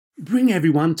Bring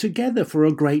everyone together for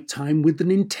a great time with the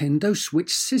Nintendo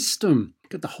Switch system.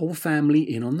 Get the whole family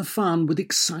in on the fun with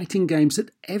exciting games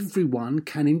that everyone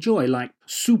can enjoy, like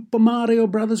Super Mario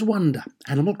Bros. Wonder,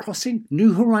 Animal Crossing,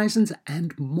 New Horizons,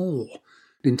 and more.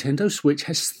 Nintendo Switch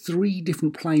has 3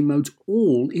 different play modes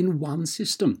all in one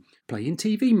system. Play in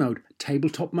TV mode,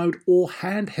 tabletop mode, or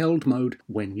handheld mode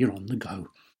when you're on the go.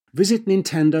 Visit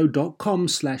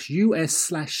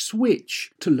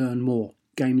nintendo.com/US/Switch to learn more.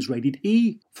 Games rated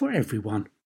E for everyone.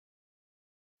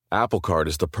 Apple Card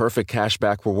is the perfect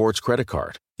cashback rewards credit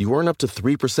card. You earn up to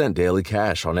 3% daily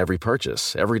cash on every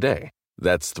purchase, every day.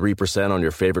 That's 3% on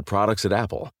your favorite products at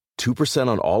Apple, 2%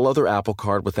 on all other Apple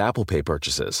Card with Apple Pay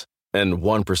purchases, and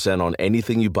 1% on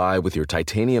anything you buy with your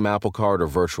titanium Apple Card or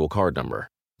virtual card number.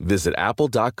 Visit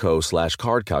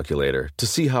apple.co/card calculator to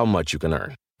see how much you can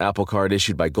earn. Apple Card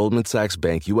issued by Goldman Sachs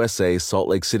Bank USA, Salt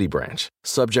Lake City branch.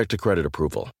 Subject to credit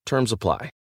approval. Terms apply.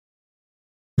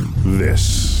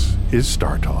 This is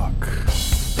Star Talk.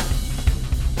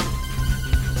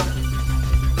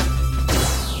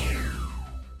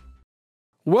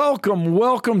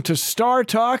 Welcome to Star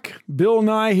Talk. Bill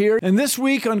Nye here. And this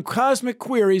week on Cosmic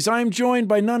Queries, I'm joined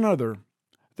by none other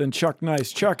than Chuck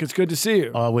Nice. Chuck, it's good to see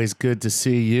you. Always good to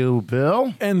see you,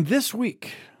 Bill. And this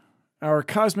week, our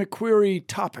Cosmic Query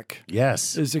topic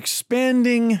is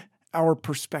expanding our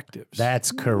perspectives.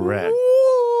 That's correct.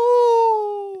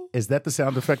 Ooh. Is that the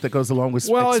sound effect that goes along with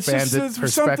expanded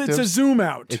perspectives? It's a zoom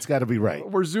out. It's got to be right.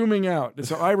 We're zooming out. It's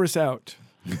an iris out.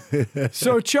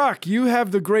 So, Chuck, you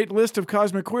have the great list of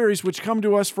Cosmic Queries which come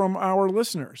to us from our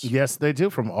listeners. Yes, they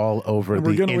do, from all over the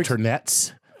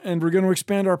internets. And we're going to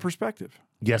expand our perspective.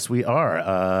 Yes, we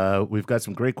are. We've got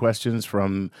some great questions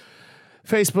from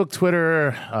Facebook,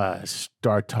 Twitter,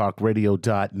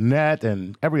 StarTalkRadio.net,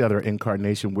 and every other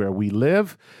incarnation where we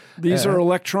live. These are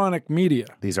electronic media.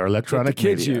 These are electronic that the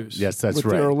kids media. use. Yes, that's with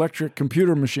right. Their electric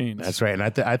computer machines. That's right. And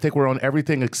I think we're on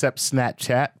everything except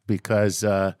Snapchat because,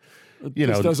 it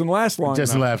doesn't last long enough. It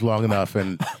doesn't last long enough,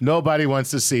 and nobody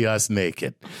wants to see us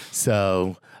naked.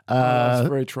 So... that's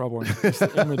very troubling.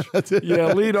 The image.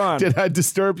 Yeah, lead on. Did I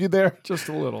disturb you there? Just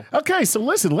a little. Okay, so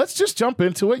listen, let's just jump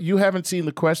into it. You haven't seen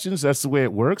the questions. That's the way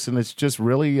it works, and it's just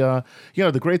really,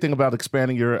 the great thing about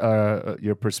expanding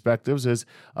your perspectives is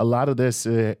a lot of this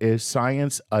is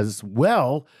science as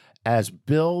well as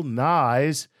Bill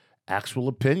Nye's actual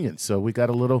opinion. So we got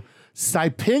a little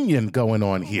Sci-pinion going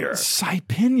on here.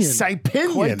 Sci-pinion.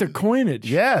 Quite the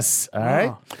coinage. Yes. All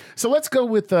right. So let's go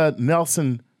with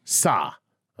Nelson Sa.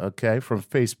 Okay, from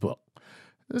Facebook.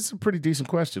 This is a pretty decent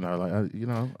question. I like, you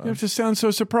have to sound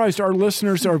so surprised. Our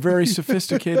listeners are a very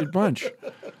sophisticated bunch.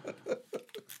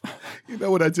 You know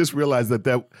what? I just realized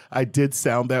that I did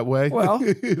sound that way. Well,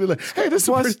 like, hey, this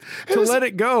plus, let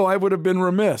it go, I would have been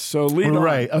remiss. So lead on.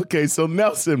 Right. Okay. So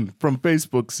Nelson from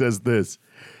Facebook says this: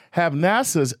 have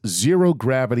NASA's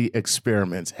zero-gravity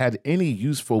experiments had any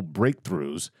useful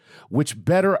breakthroughs which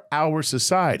better our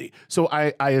society? So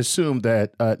I assume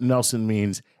that Nelson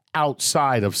means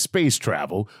outside of space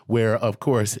travel, where, of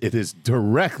course, it is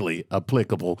directly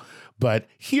applicable. But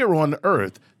here on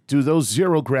Earth, do those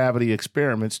zero-gravity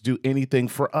experiments do anything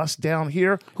for us down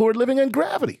here who are living in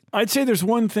gravity? I'd say there's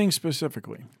one thing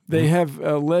specifically. They have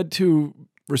led to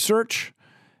research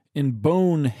in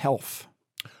bone health.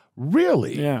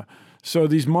 Really? Yeah. So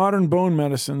these modern bone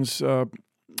medicines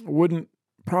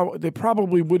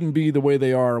probably wouldn't be the way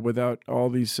they are without all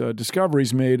these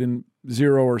discoveries made in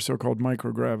zero or so-called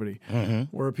microgravity,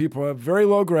 where people have very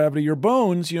low gravity. Your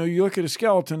bones, you look at a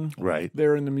skeleton, right?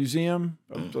 They're in the museum,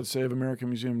 let's say of American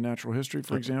Museum of Natural History,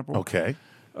 for example. Okay.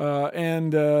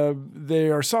 And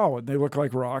they are solid. They look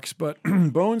like rocks, but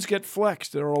bones get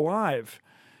flexed. They're alive.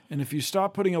 And if you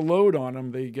stop putting a load on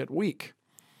them, they get weak.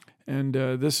 And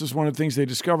this is one of the things they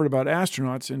discovered about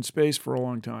astronauts in space for a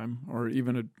long time, or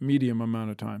even a medium amount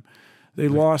of time. They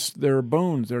lost their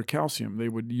bones, their calcium. They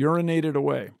would urinate it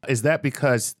away. Is that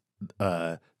because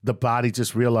the body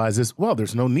just realizes, well,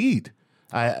 there's no need.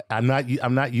 I'm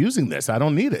not using this. I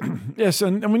don't need it. Yes,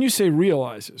 and when you say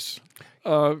realizes,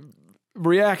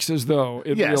 reacts as though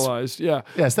it realized. Yeah.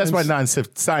 Yes, that's my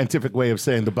non-scientific way of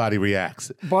saying the body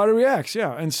reacts. Body reacts,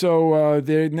 yeah. And so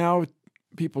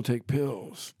people take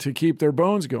pills to keep their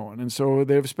bones going. And so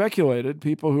they've speculated,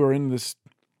 people who are in this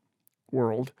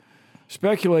world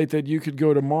speculate that you could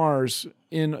go to Mars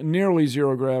in nearly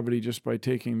zero gravity just by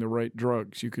taking the right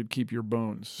drugs. You could keep your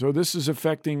bones. So this is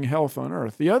affecting health on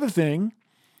Earth. The other thing,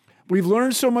 we've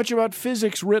learned so much about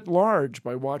physics writ large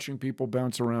by watching people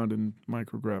bounce around in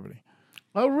microgravity.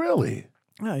 Oh, really?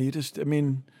 Yeah, you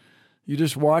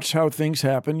just watch how things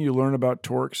happen. You learn about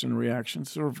torques and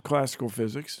reactions, sort of classical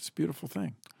physics. It's a beautiful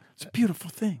thing. It's a beautiful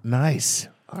thing. Nice.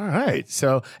 All right.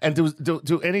 So, and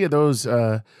do any of those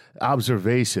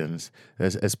observations,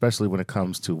 especially when it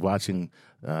comes to watching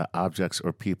objects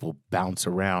or people bounce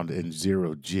around in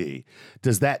zero G,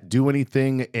 does that do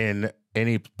anything in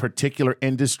any particular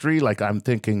industry? Like I'm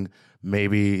thinking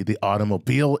maybe the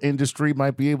automobile industry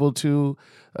might be able to,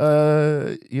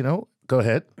 go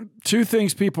ahead. Two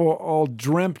things people all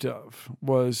dreamt of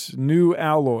was new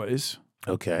alloys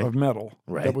of metal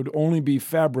that would only be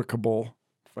fabricable,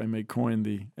 if I may coin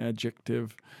the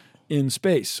adjective, in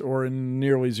space or in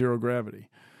nearly zero gravity.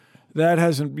 That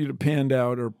hasn't panned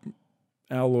out or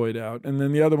alloyed out. And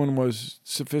then the other one was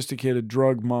sophisticated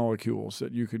drug molecules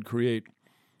that you could create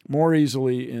more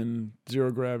easily in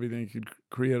zero gravity than you could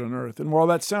create on Earth. And while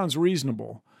that sounds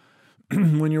reasonable,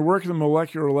 when you're working at the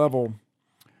molecular level,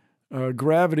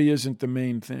 gravity isn't the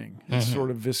main thing. It's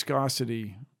sort of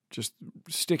viscosity, just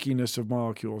stickiness of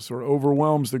molecules, sort of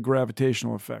overwhelms the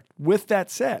gravitational effect. With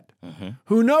that said,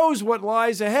 who knows what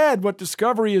lies ahead, what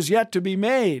discovery is yet to be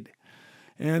made?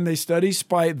 And they study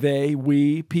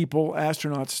people,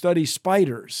 astronauts, study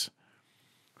spiders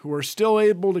who are still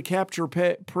able to capture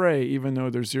prey even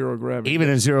though there's zero gravity. Even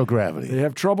in zero gravity. They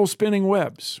have trouble spinning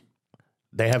webs.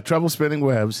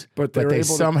 But they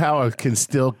somehow can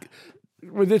still...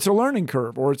 It's a learning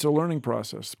curve, or it's a learning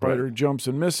process. Spider jumps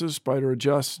and misses, spider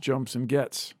adjusts, jumps and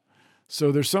gets.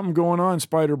 So there's something going on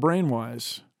spider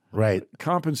brain-wise. Right.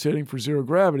 Compensating for zero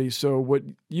gravity. So what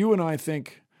you and I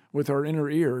think with our inner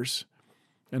ears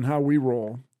and how we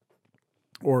roll,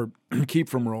 or keep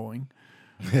from rolling,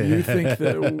 we think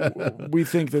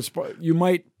that you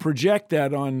might project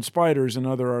that on spiders and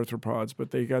other arthropods,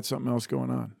 but they got something else going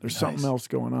on. There's something else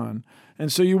going on.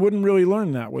 And so you wouldn't really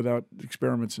learn that without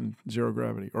experiments in zero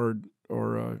gravity or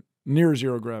near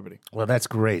zero gravity. Well, that's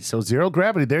great. So zero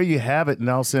gravity, there you have it,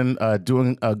 Nelson,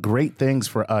 doing great things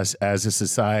for us as a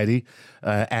society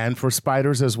and for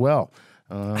spiders as well.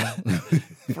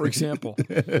 For example.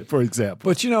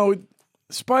 But,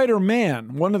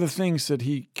 Spider-Man, one of the things that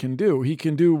he can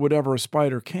do whatever a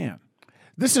spider can.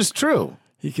 This is true.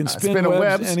 He can spin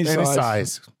webs any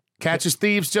size. Catches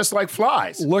thieves just like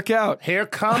flies. Look out. Here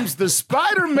comes the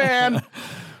Spider-Man.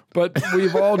 But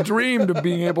we've all dreamed of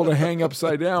being able to hang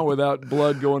upside down without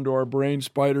blood going to our brain.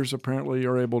 Spiders apparently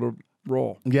are able to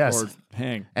roll or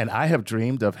hang. And I have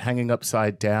dreamed of hanging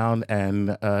upside down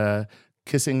and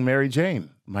kissing Mary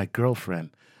Jane, my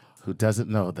girlfriend, who doesn't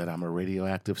know that I'm a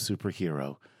radioactive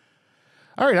superhero.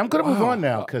 All right, I'm going to move on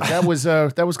now because that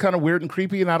was kind of weird and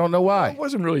creepy, and I don't know why. It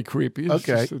wasn't really creepy. It's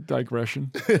just a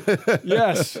digression.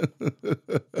 Yes.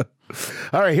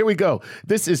 All right, here we go.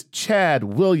 This is Chad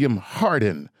William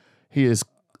Harden. He is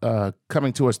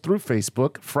coming to us through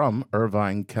Facebook from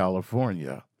Irvine,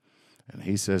 California. And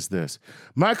he says this: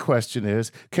 my question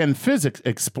is, can physics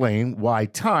explain why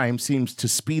time seems to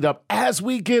speed up as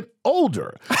we get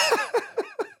older?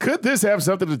 Could this have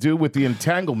something to do with the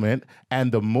entanglement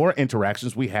and the more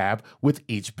interactions we have with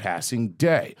each passing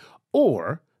day?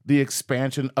 Or the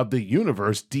expansion of the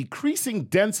universe, decreasing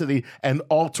density and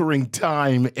altering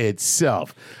time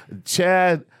itself?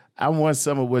 Chad, I want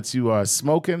some of what you are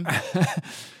smoking.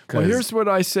 Well, here's what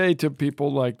I say to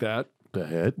people like that. Go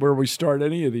ahead. Where we start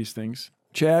any of these things.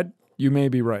 Chad, you may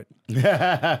be right.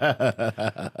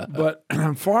 But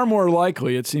far more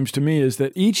likely, it seems to me, is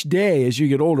that each day as you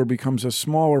get older becomes a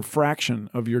smaller fraction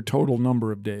of your total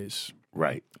number of days.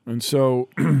 Right. And so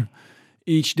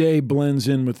each day blends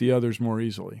in with the others more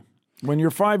easily. When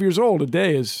you're 5 years old, a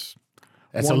day is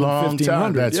That's a long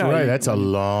time. That's right. That's a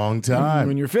long time.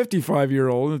 When you're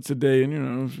 55-year-old, it's a day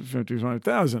in,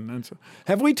 55,000. And so,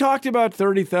 have we talked about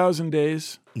 30,000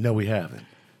 days? No, we haven't.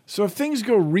 So if things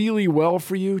go really well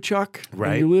for you, Chuck,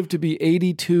 right, and you live to be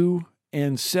 82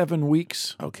 and 7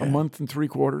 weeks, a month and 3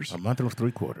 quarters. A month and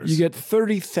 3 quarters. You get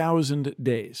 30,000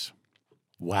 days.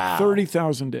 Wow.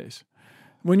 30,000 days.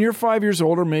 When you're 5 years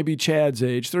old, or maybe Chad's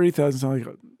age, 30,000 sounds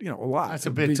like, a lot. That's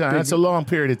a big time. That's a long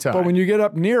period of time. But when you get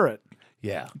up near it,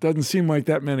 it doesn't seem like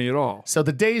that many at all. So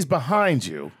the days behind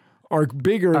you are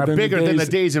bigger than the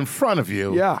days in front of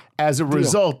you. Yeah. As a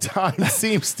result, time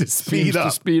seems to speed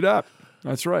up.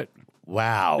 That's right.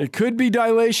 Wow. It could be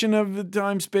dilation of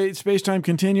the space-time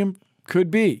continuum.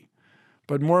 Could be.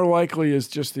 But more likely is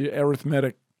just the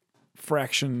arithmetic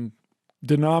fraction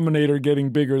denominator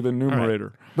getting bigger than numerator.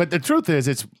 Right. But the truth is,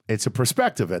 it's a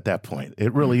perspective at that point.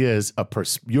 It really is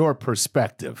your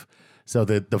perspective. So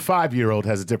the 5-year-old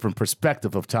has a different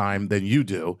perspective of time than you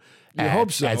do.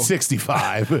 hope so. At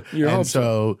 65. You and hope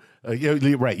so,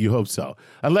 you're right, you hope so.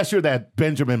 Unless you're that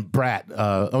Benjamin Bratt.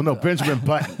 Benjamin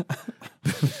Button.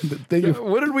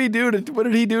 What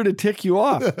did he do to tick you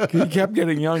off? He kept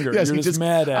getting younger. Yes, You're he just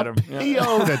mad at him.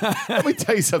 PO'd let me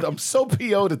tell you something. I'm so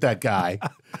PO'd at that guy.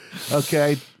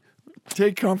 Okay.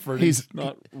 Take comfort. He's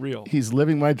not real. He's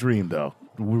living my dream, though,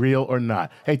 real or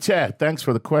not. Hey, Chad, thanks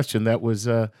for the question. That was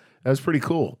pretty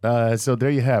cool. So there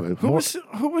you have it. Who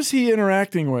was he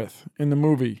interacting with in the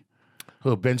movie?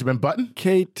 Who, Benjamin Button?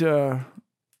 Kate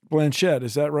Blanchett,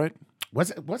 is that right?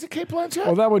 Was it Kate Blanchett?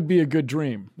 Well, that would be a good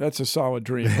dream. That's a solid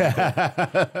dream.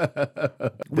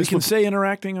 We can say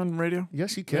interacting on radio?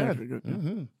 Yes, you can. Yeah, good.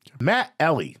 Mm-hmm. Matt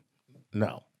Ellie.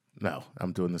 No,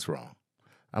 I'm doing this wrong.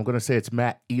 I'm going to say it's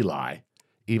Matt Eli,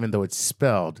 even though it's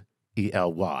spelled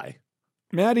E-L-Y.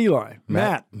 Matt Eli.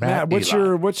 Matt. What's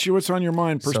Eli. What's on your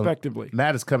mind prospectively? So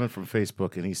Matt is coming from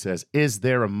Facebook, and he says, "Is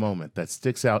there a moment that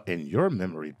sticks out in your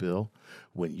memory, Bill,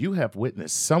 when you have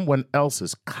witnessed someone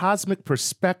else's cosmic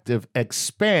perspective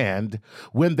expand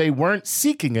when they weren't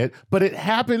seeking it, but it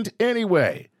happened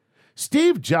anyway?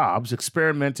 Steve Jobs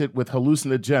experimented with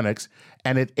hallucinogenics,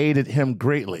 and it aided him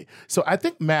greatly." So I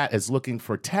think Matt is looking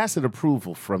for tacit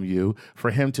approval from you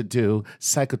for him to do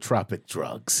psychotropic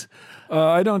drugs.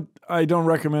 I don't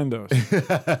recommend those.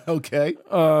 Okay.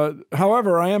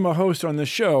 However, I am a host on this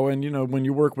show, and when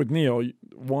you work with Neil,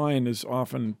 wine is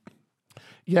often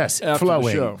yes, after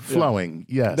the show. Flowing.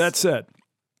 Yes. That said,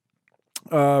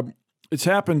 it's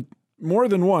happened more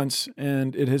than once,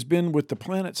 and it has been with the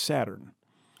planet Saturn.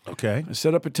 Okay. I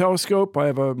set up a telescope. I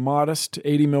have a modest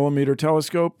 80-millimeter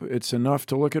telescope. It's enough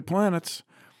to look at planets.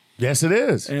 Yes, it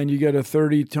is. And you get a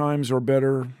 30 times or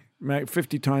better,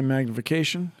 50-time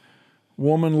magnification.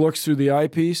 Woman looks through the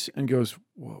eyepiece and goes,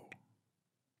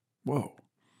 whoa.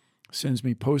 Sends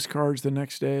me postcards the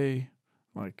next day.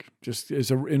 Like, just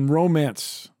in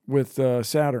romance with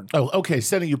Saturn. Oh, okay.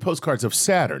 Sending you postcards of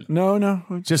Saturn. No.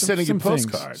 Just sending you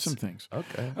postcards. Some things.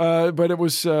 Okay. But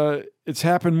it's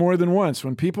happened more than once.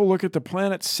 When people look at the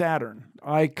planet Saturn,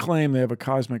 I claim they have a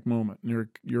cosmic moment.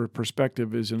 Your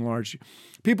perspective is enlarged.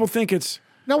 People think it's...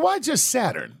 Now, why just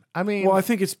Saturn? I mean... Well, I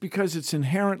think it's because it's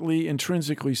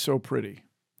intrinsically so pretty.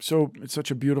 So it's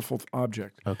such a beautiful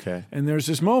object. Okay. And there's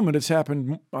this moment, it's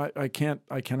happened, I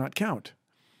cannot count.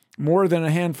 More than a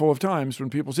handful of times when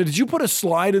people say, "Did you put a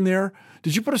slide in there?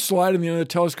 Did you put a slide in the end of the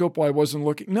telescope while I wasn't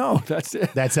looking?" No, that's it.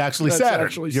 That's actually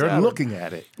Saturn. You're Saturn. looking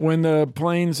at it. When the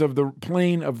plane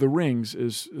of the rings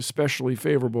is especially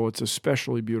favorable, it's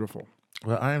especially beautiful.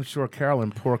 Well, I am sure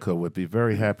Carolyn Porco would be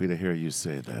very happy to hear you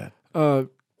say that.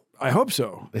 I hope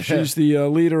so. She's the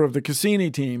leader of the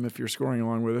Cassini team, if you're scoring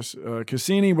along with us.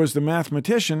 Cassini was the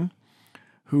mathematician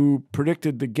who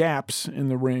predicted the gaps in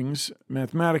the rings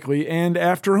mathematically, and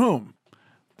after whom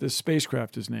the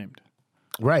spacecraft is named.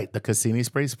 Right, the Cassini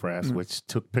spacecraft, which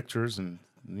took pictures and,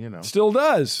 Still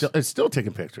does. It's still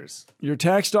taking pictures. Your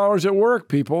tax dollars at work,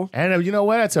 people. And you know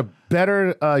what? It's a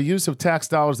better use of tax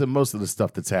dollars than most of the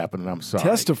stuff that's happening. I'm sorry.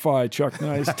 Testify, Chuck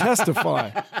Nice.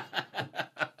 Testify.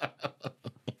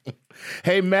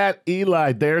 Hey, Matt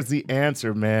Eli, there's the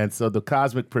answer, man. So the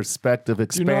cosmic perspective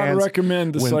expands. Do not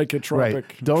recommend the psychotropic.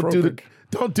 Right.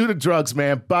 Don't do the drugs,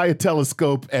 man. Buy a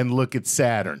telescope and look at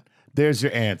Saturn. There's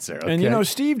your answer. Okay? And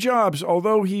Steve Jobs,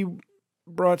 although he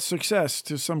brought success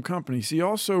to some companies, he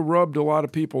also rubbed a lot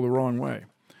of people the wrong way.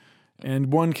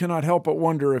 And one cannot help but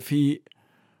wonder if he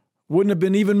wouldn't have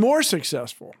been even more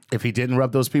successful. If he didn't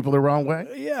rub those people the wrong way?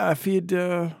 Yeah, if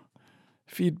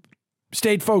he'd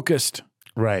stayed focused.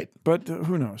 Right. But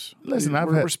who knows? Listen,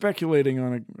 we're speculating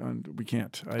on we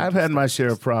can't. I've had my share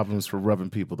of problems for rubbing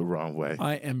people the wrong way.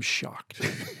 I am shocked.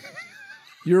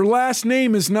 Your last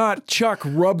name is not Chuck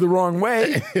Rub the Wrong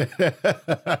Way.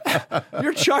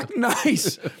 You're Chuck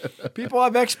Nice. People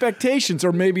have expectations,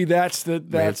 or maybe that's the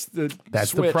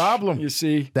switch, the problem. You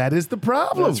see, that is the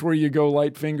problem. That's where you go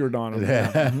light fingered on them.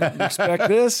 Yeah. You expect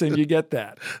this, and you get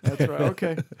that. That's right.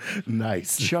 Okay.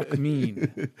 Nice. Chuck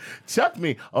Mean. Chuck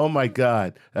Mean. Oh my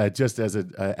God! Just as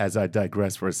I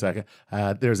digress for a second,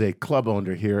 there's a club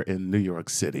owner here in New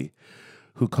York City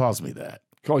who calls me that.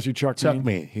 Calls you Chuck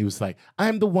Mean? He was like,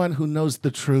 "I'm the one who knows the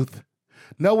truth.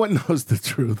 No one knows the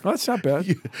truth." Well, that's not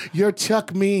bad. You're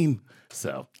Chuck Mean.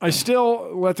 So I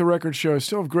still, let the record show, I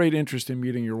still have great interest in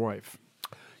meeting your wife.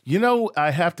 I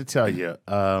have to tell you.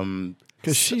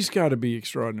 Because she's got to be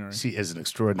extraordinary. She is an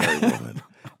extraordinary woman.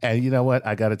 And you know what?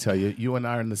 I got to tell you, you and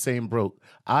I are in the same boat.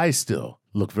 I still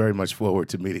look very much forward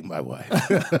to meeting my wife.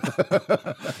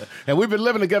 And we've been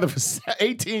living together for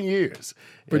 18 years.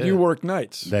 But you work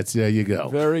nights. There you go.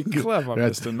 Very clever,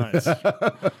 Mr. Nice.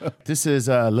 This is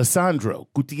Lissandro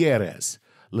Gutierrez.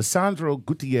 Lisandro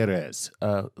Gutierrez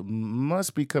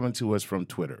must be coming to us from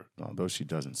Twitter, although she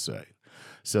doesn't say.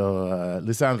 So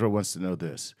Lisandro wants to know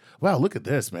this. Wow, look at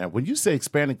this, man. When you say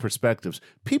expanding perspectives,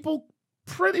 people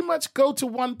pretty much go to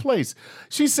one place.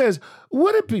 She says,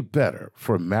 would it be better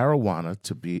for marijuana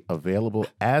to be available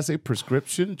as a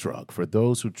prescription drug for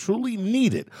those who truly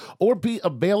need it, or be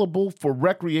available for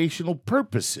recreational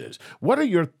purposes? What are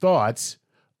your thoughts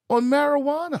on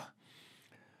marijuana?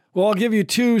 Well, I'll give you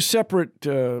two separate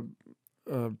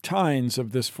tines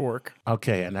of this fork.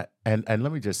 Okay, and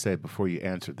let me just say before you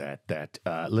answer that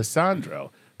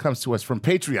Lisandro comes to us from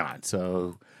Patreon.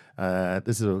 So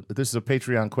this is a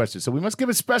Patreon question. So we must give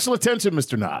it special attention,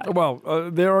 Mr. Nye. Well,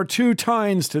 there are two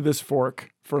tines to this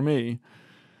fork for me.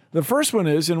 The first one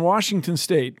is in Washington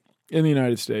State, in the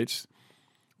United States.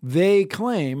 They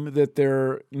claim that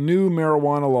their new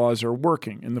marijuana laws are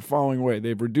working in the following way.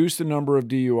 They've reduced the number of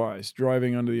DUIs,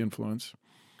 driving under the influence.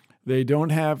 They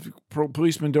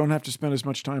policemen don't have to spend as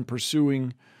much time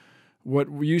pursuing what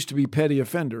used to be petty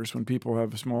offenders when people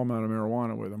have a small amount of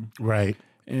marijuana with them. Right.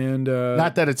 And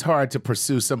not that it's hard to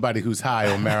pursue somebody who's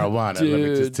high on marijuana, dude, let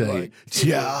me just tell you.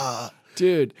 Yeah.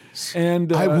 Dude.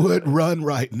 And I would run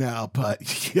right now,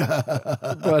 but yeah.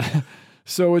 But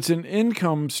so it's an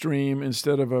income stream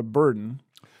instead of a burden.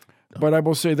 But I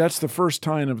will say that's the first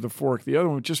tine of the fork. The other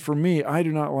one, just for me, I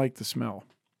do not like the smell.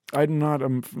 I'm not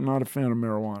a fan of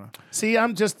marijuana. See,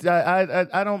 I'm just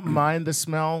I don't mind the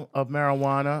smell of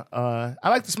marijuana. I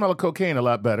like the smell of cocaine a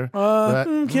lot better.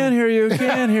 Can't hear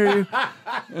you.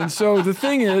 And so the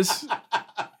thing is,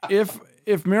 if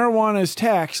marijuana is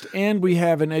taxed and we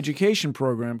have an education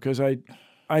program, because I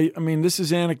mean this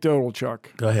is anecdotal,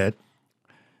 Chuck. Go ahead.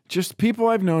 Just people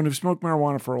I've known who've smoked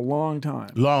marijuana for a long time.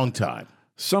 Long time.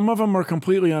 Some of them are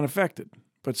completely unaffected,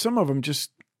 but some of them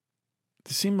just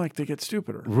seem like they get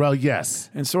stupider. Well, yes.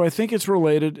 And so I think it's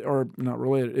related, or not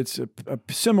related, it's a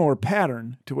similar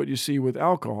pattern to what you see with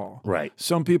alcohol. Right.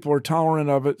 Some people are tolerant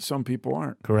of it, some people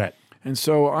aren't. Correct. And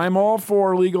so I'm all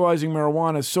for legalizing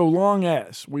marijuana so long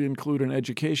as we include an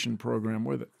education program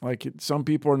with it. Like some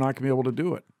people are not going to be able to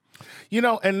do it. You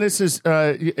know, and this is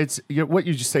what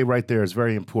you just say right there is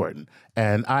very important.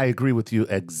 And I agree with you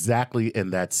exactly in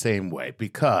that same way,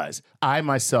 because I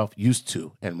myself used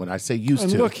to, and when I say used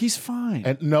to. Look, he's fine.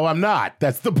 And no, I'm not.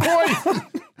 That's the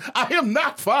point. I am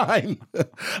not fine.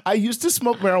 I used to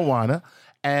smoke marijuana,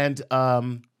 and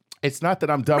it's not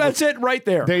that I'm done. That's it right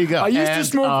there. There you go. I used to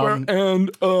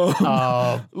smoke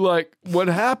like what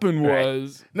happened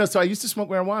was. Right. No, so I used to smoke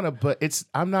marijuana, but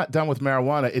I'm not done with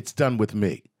marijuana. It's done with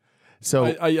me.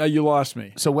 So you lost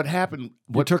me. So what happened?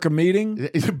 You took a meeting?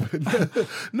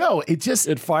 No,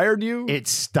 it fired you? It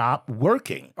stopped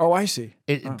working. Oh, I see.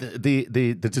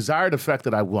 The desired effect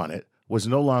that I wanted was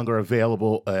no longer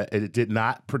available. It did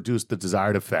not produce the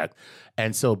desired effect.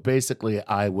 And so basically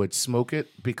I would smoke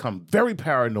it, become very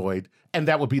paranoid, and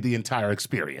that would be the entire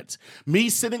experience. Me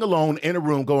sitting alone in a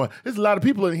room going, there's a lot of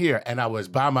people in here, and I was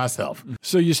by myself.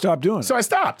 So you stopped doing it? So I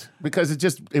stopped because it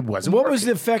wasn't What working. was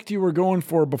the effect you were going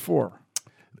for before?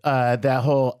 That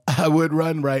whole, I would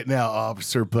run right now,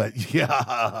 officer, but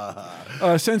yeah.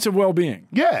 A sense of well-being.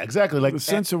 Yeah, exactly. Like the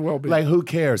sense of well-being. Like, who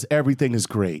cares? Everything is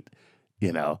great,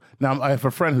 you know? Now, I have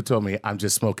a friend who told me I'm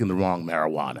just smoking the wrong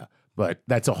marijuana, but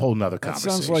that's a whole nother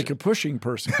conversation. Sounds like a pushing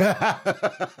person.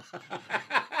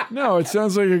 No, it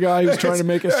sounds like a guy who's trying to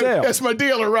make a sale. That's my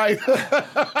dealer, right?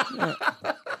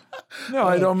 No,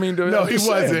 I don't mean to. No, he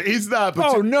wasn't. He's not.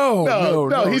 But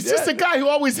no. He's just a guy who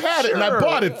always had it, and I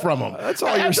bought it from him. That's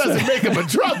all you're saying. That doesn't make him a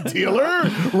drug dealer,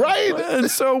 right? And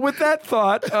so, with that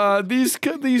thought,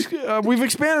 we've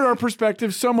expanded our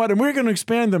perspectives somewhat, and we're going to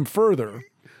expand them further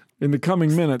in the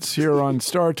coming minutes here on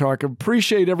Star Talk.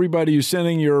 Appreciate everybody who's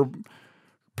sending your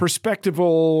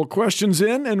perspectival questions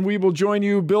in, and we will join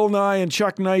you, Bill Nye and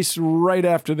Chuck Nice, right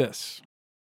after this.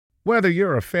 Whether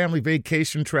you're a family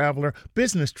vacation traveler,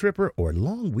 business tripper, or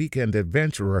long weekend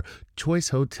adventurer, Choice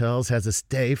Hotels has a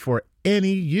stay for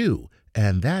any you.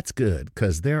 And that's good,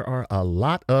 because there are a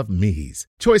lot of me's.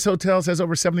 Choice Hotels has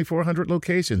over 7,400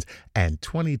 locations and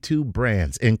 22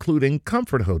 brands, including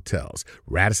Comfort Hotels,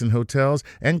 Radisson Hotels,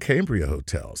 and Cambria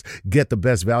Hotels. Get the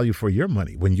best value for your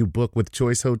money when you book with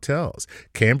Choice Hotels.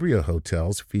 Cambria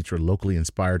Hotels feature locally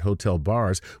inspired hotel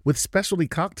bars with specialty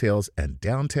cocktails and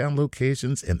downtown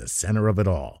locations in the center of it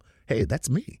all. Hey, that's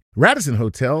me. Radisson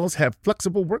Hotels have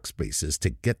flexible workspaces to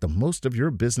get the most of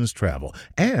your business travel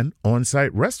and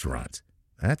on-site restaurants.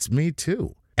 That's me,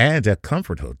 too. And at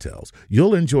Comfort Hotels,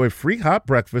 you'll enjoy free hot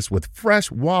breakfast with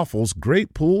fresh waffles,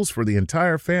 great pools for the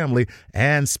entire family,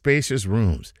 and spacious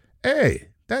rooms. Hey,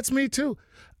 that's me, too.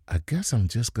 I guess I'm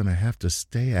just going to have to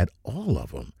stay at all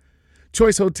of them.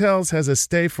 Choice Hotels has a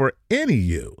stay for any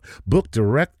you. Book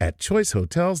direct at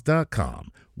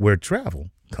choicehotels.com, where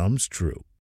travel comes true.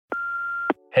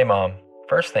 Hey, Mom.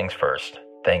 First things first,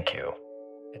 thank you.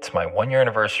 It's my 1-year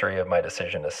anniversary of my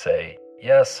decision to say,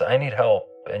 yes, I need help,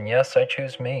 and yes, I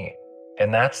choose me.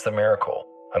 And that's the miracle.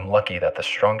 I'm lucky that the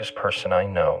strongest person I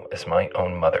know is my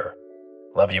own mother.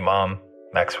 Love you, Mom.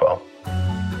 Maxwell.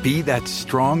 Be that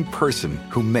strong person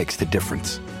who makes the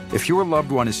difference. If your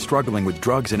loved one is struggling with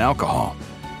drugs and alcohol,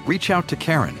 reach out to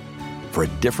Caron for a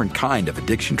different kind of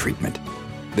addiction treatment.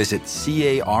 Visit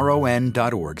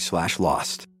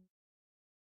caron.org/lost.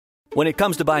 When it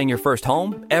comes to buying your first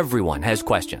home, everyone has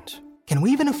questions. Can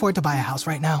we even afford to buy a house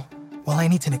right now? Well, I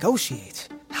need to negotiate.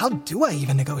 How do I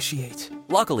even negotiate?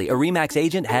 Luckily, a RE/MAX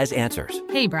agent has answers.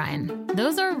 Hey, Brian,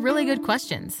 those are really good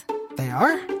questions. They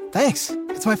are? Thanks.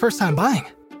 It's my first time buying.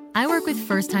 I work with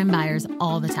first-time buyers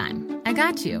all the time. I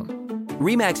got you.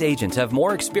 RE/MAX agents have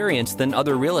more experience than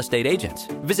other real estate agents.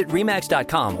 Visit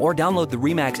RE/MAX.com or download the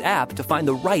RE/MAX app to find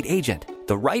the right agent.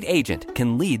 The right agent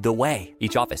can lead the way.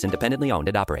 Each office independently owned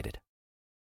and operated.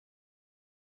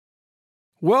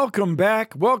 Welcome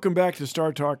back. Welcome back to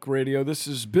Star Talk Radio. This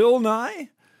is Bill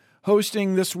Nye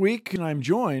hosting this week, and I'm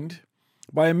joined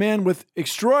by a man with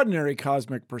extraordinary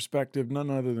cosmic perspective, none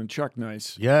other than Chuck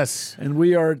Nice. Yes. And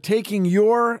we are taking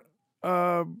your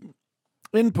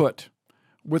input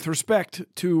with respect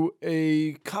to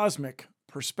a cosmic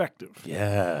perspective.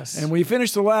 Yes. And we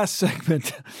finished the last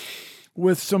segment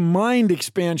with some mind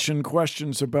expansion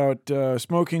questions about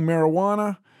smoking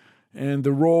marijuana and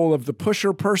the role of the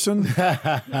pusher person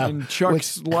in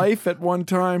Chuck's life at one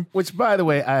time. Which, by the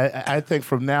way, I think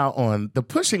from now on, the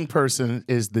pushing person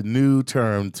is the new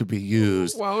term to be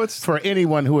used for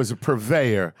anyone who is a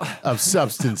purveyor of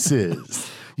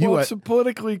substances. It's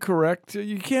politically correct.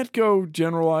 You can't go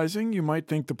generalizing. You might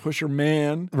think the pusher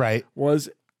man was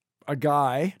a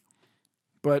guy,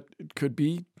 but it could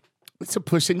be it's a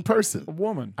pushing person. A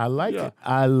woman. I like it.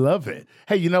 I love it.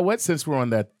 Hey, you know what? Since we're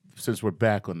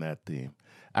back on that theme,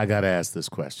 I got to ask this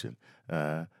question.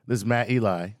 This is Matt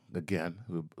Eli again,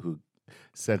 who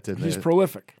sent in. He's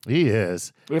prolific. He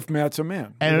is. If Matt's a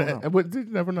man, and you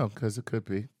never know because it could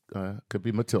be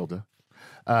Matilda.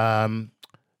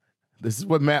 This is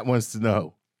what Matt wants to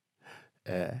know.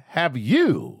 Have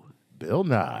you, Bill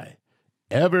Nye,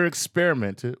 ever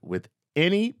experimented with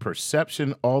any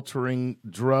perception-altering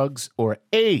drugs or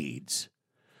aids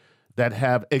that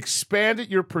have expanded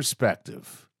your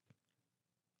perspective?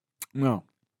 No.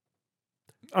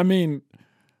 I mean,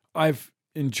 I've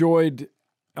enjoyed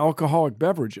alcoholic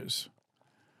beverages.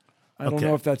 I don't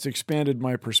know if that's expanded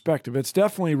my perspective. It's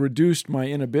definitely reduced my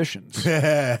inhibitions. But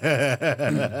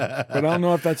I don't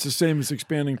know if that's the same as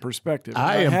expanding perspective.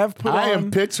 I am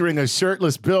picturing a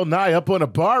shirtless Bill Nye up on a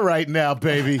bar right now,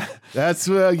 baby. That's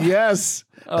yes.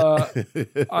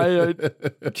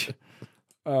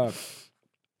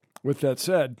 With that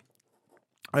said,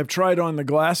 I've tried on the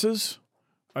glasses.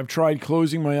 I've tried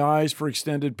closing my eyes for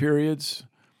extended periods,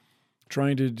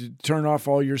 trying to turn off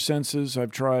all your senses.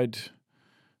 I've tried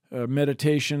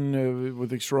meditation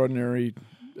with extraordinary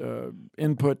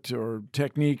input or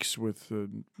techniques with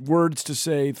words to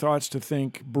say, thoughts to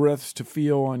think, breaths to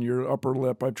feel on your upper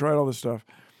lip. I've tried all this stuff.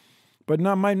 But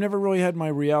I never really had my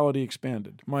reality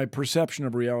expanded, my perception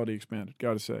of reality expanded,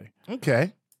 got to say.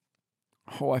 Okay.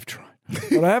 Oh, I've tried.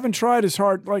 But I haven't tried as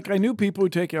hard. Like, I knew people who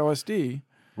take LSD.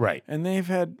 Right. And they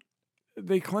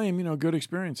claim, good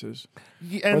experiences.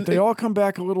 Yeah, but they all come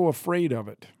back a little afraid of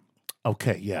it.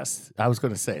 Okay, yes. I was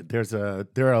going to say,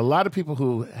 there are a lot of people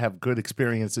who have good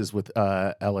experiences with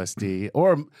LSD,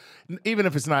 or even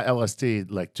if it's not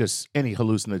LSD, like just any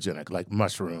hallucinogenic, like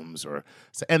mushrooms,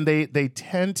 and they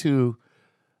tend to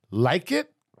like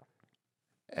it,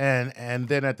 and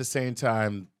then at the same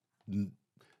time,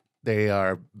 they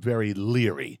are very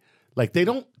leery. Like they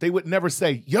would never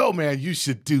say, "Yo, man, you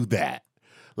should do that."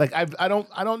 Like I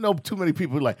don't know too many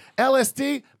people who like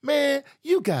LSD, man.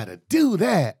 You gotta do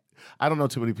that. I don't know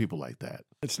too many people like that.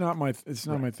 It's not my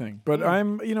thing. But I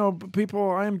am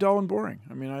dull and boring.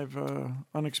 I mean, I've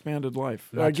unexpanded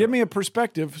life. Give me a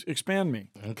perspective, expand me.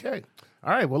 Okay.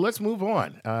 All right. Well, let's move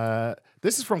on.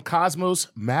 This is from Cosmos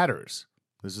Matters.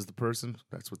 This is the person.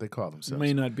 That's what they call themselves.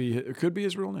 May not be. It could be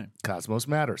his real name. Cosmos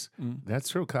Matters. Mm. That's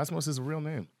true. Cosmos is a real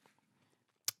name.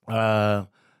 From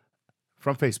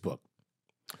Facebook.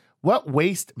 What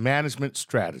waste management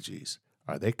strategies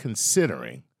are they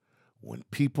considering when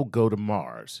people go to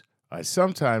Mars? I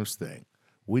sometimes think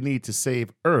we need to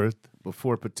save Earth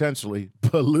before potentially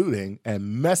polluting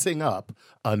and messing up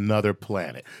another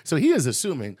planet. So he is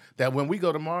assuming that when we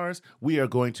go to Mars, we are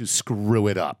going to screw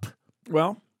it up.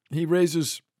 Well, he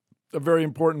raises a very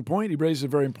important point. He raises a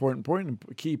very important point, and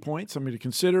a key point, something to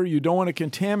consider. You don't want to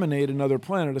contaminate another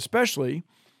planet, especially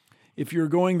if you're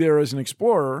going there as an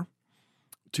explorer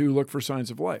to look for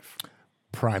signs of life.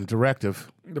 Prime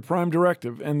directive. The prime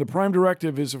directive. And the prime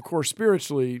directive is, of course,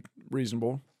 spiritually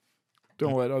reasonable.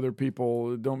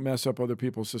 Don't mess up other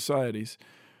people's societies.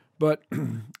 But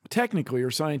technically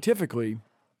or scientifically,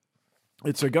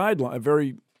 it's a guideline, a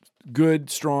very good,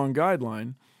 strong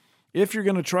guideline. If you're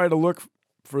going to try to look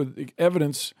for the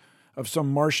evidence of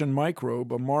some Martian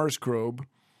microbe, a Marscrobe,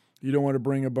 you don't want to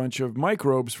bring a bunch of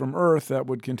microbes from Earth that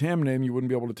would contaminate them. You wouldn't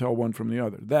be able to tell one from the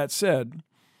other. That said,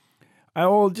 I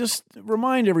will just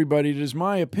remind everybody it is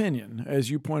my opinion, as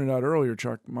you pointed out earlier,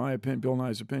 Chuck, my opinion, Bill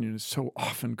Nye's opinion is so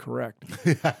often correct,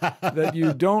 that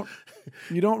you don't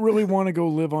really want to go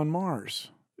live on Mars.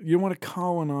 You want to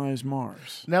colonize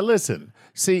Mars. Now, listen.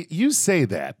 See, you say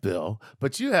that, Bill,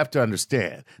 but you have to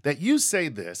understand that you say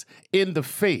this in the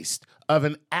face of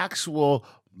an actual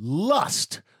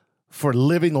lust for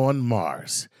living on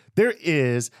Mars. There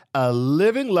is a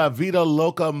living La Vida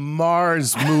Loca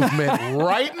Mars movement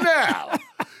right now.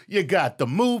 You got the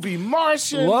movie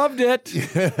Martian. Loved it.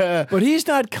 But he's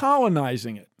not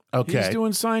colonizing it. Okay. He's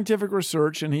doing scientific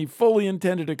research, and he fully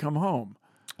intended to come home.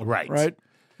 Right.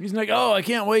 He's like, oh, I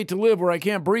can't wait to live where I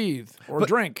can't breathe or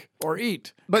drink or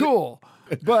eat. Cool.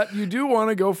 But you do want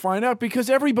to go find out because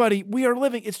we are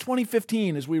living, it's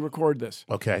 2015 as we record this.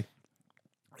 Okay.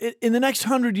 In the next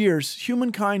 100 years,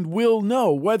 humankind will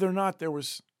know whether or not there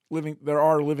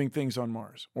are living things on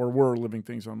Mars or were living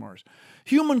things on Mars.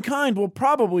 Humankind will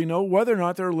probably know whether or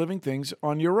not there are living things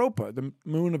on Europa, the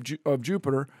moon of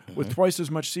Jupiter, with twice as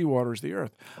much seawater as the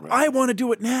Earth. Right. I want to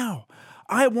do it now.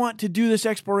 I want to do this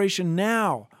exploration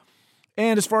now.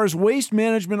 And as far as waste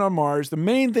management on Mars, the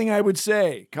main thing I would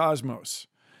say, Cosmos,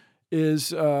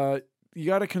 is you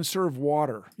got to conserve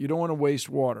water. You don't want to waste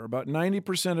water. About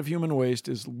 90% of human waste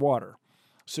is water.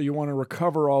 So you want to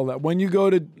recover all that. When you go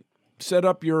to set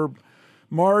up your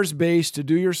Mars base to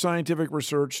do your scientific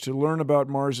research, to learn about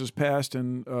Mars's past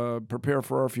and prepare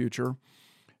for our future,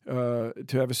 to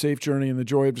have a safe journey and the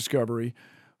joy of discovery,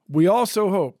 we also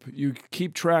hope you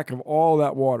keep track of all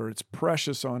that water. It's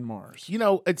precious on Mars. You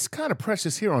know, it's kind of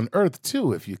precious here on Earth,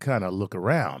 too, if you kind of look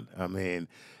around. I mean,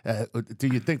 do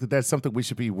you think that that's something we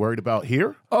should be worried about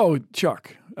here? Oh,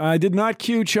 Chuck. I did not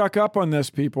cue Chuck up on this,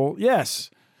 people. Yes.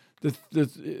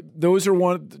 Those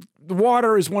are the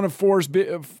water is one of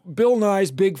Bill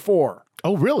Nye's big four.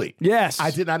 Oh, really? Yes.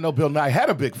 I did not know Bill Nye had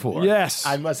a big four. Yes.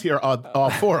 I must hear all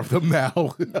four of them now.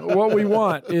 What we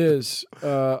want is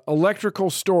electrical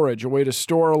storage, a way to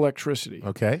store electricity.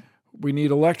 Okay. We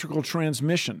need electrical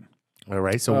transmission. All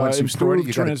right. So once you store it,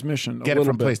 you got to get it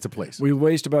from place to place. We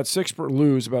lose about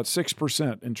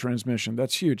 6% in transmission.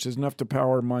 That's huge. It's enough to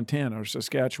power Montana or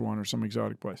Saskatchewan or some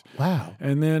exotic place. Wow.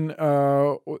 And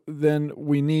then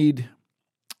we need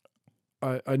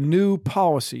a new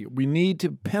policy. We need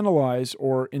to penalize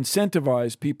or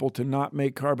incentivize people to not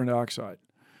make carbon dioxide.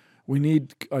 We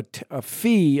need a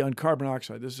fee on carbon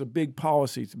dioxide. This is a big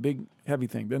policy. It's a big, heavy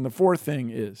thing. Then the fourth thing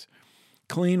is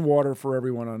clean water for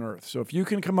everyone on Earth. So if you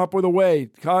can come up with a way,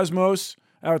 Cosmos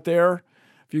out there,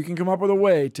 if you can come up with a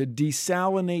way to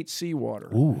desalinate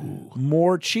seawater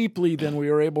more cheaply than we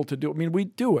are able to do, I mean, we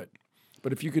do it,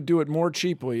 but if you could do it more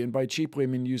cheaply, and by cheaply I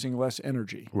mean using less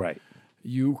energy. Right.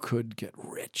 You could get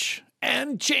rich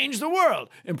and change the world,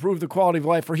 improve the quality of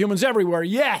life for humans everywhere.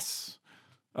 Yes.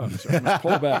 Oh, sorry, I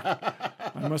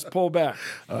must pull back.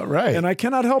 All right. And I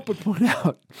cannot help but point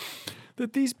out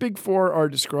that these big four are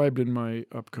described in my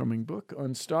upcoming book,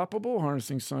 Unstoppable,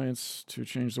 Harnessing Science to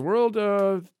Change the World.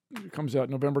 It comes out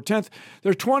November 10th.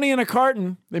 They're 20 in a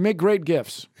carton. They make great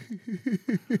gifts.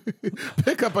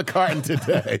 Pick up a carton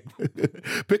today.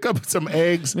 Pick up some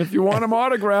eggs. If you want them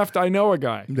autographed, I know a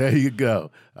guy. There you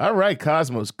go. All right,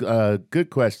 Cosmos. Good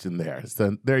question there.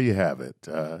 So there you have it.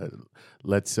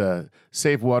 Let's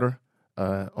save water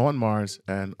on Mars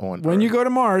and on When Earth. you go to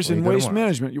Mars in waste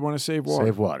management, you want to save water.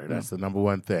 Save water. That's the number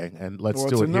one thing. And let's do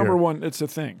it it's here. number one. It's a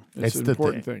thing. It's an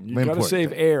important thing. You got to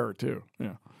save air too.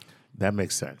 Yeah. That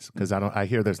makes sense because I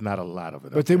hear there's not a lot of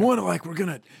it. But they want to we're going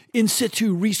to in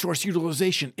situ resource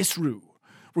utilization, ISRU.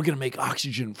 We're going to make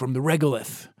oxygen from the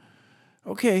regolith.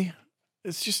 Okay,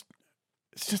 it's just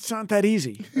not that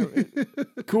easy.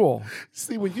 Cool.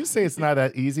 See, when you say it's not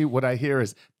that easy, what I hear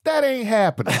is that ain't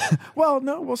happening. Well,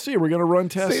 no, we'll see. We're going to run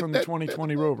tests on the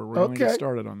 2020 rover. We're going to get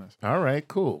started on this. All right,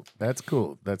 cool. That's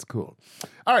cool.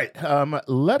 All right,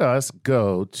 let us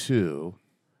go to.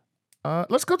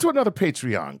 Let's go to another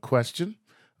Patreon question.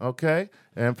 Okay.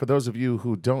 And for those of you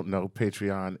who don't know,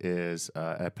 Patreon is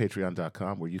at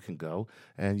patreon.com, where you can go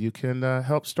and you can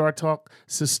help Star Talk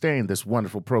sustain this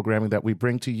wonderful programming that we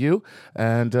bring to you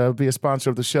and be a sponsor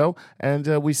of the show. And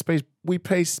we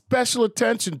pay special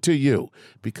attention to you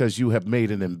because you have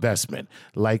made an investment.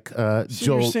 Like So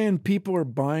Joel. you're saying people are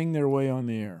buying their way on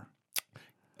the air.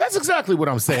 That's exactly what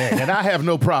I'm saying, and I have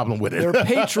no problem with it. They're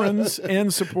patrons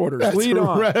and supporters. Lead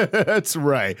on. Right. That's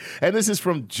right. And this is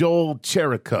from Joel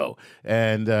Cherico,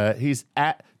 and he's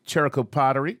at Cherico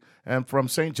Pottery, and from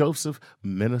St. Joseph,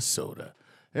 Minnesota.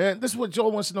 And this is what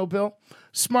Joel wants to know, Bill.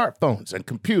 Smartphones and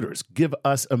computers give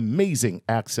us amazing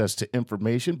access to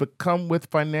information, but come with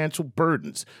financial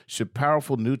burdens. Should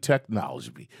powerful new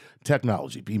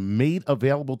technology be made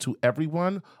available to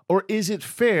everyone, or is it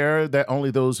fair that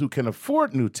only those who can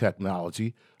afford new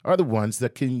technology are the ones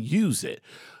that can use it?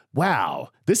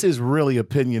 Wow, this is really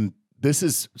opinion. This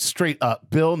is straight up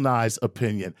Bill Nye's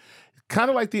opinion. Kind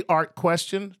of like the art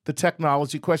question, the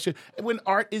technology question. When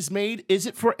art is made, is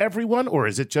it for everyone, or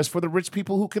is it just for the rich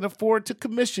people who can afford to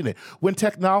commission it? When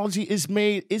technology is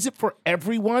made, is it for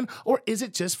everyone, or is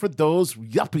it just for those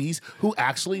yuppies who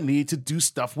actually need to do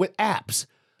stuff with apps?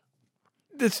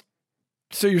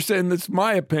 So you're saying that's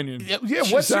my opinion? Yeah.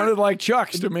 She sounded like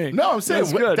Chuck's to me. No, I'm saying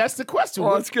that's good. That's the question.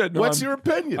 Well, that's good. No, What's your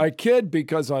opinion? I kid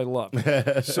because I love.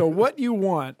 So what you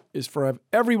want is for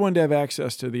everyone to have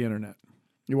access to the internet.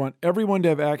 You want everyone to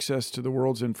have access to the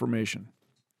world's information.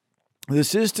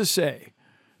 This is to say,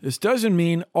 this doesn't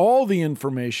mean all the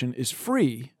information is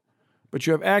free, but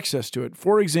you have access to it.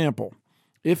 For example,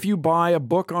 if you buy a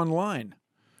book online,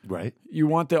 right, you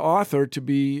want the author to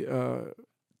be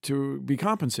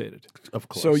compensated. Of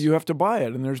course. So you have to buy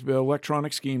it, and there's an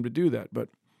electronic scheme to do that. But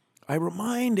I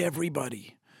remind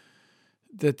everybody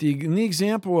that in the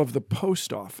example of the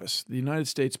post office, the United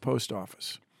States Post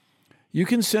Office, you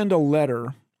can send a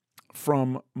letter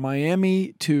from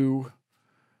Miami to,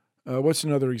 what's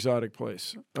another exotic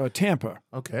place? Tampa.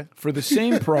 Okay. For the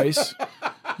same price,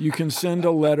 you can send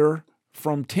a letter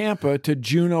from Tampa to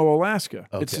Juneau, Alaska.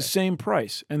 Okay. It's the same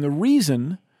price. And the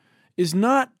reason is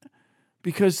not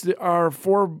because our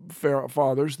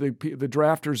forefathers, the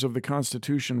drafters of the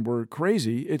Constitution, were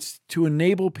crazy. It's to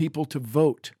enable people to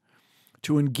vote,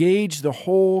 to engage the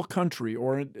whole country,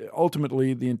 or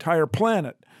ultimately the entire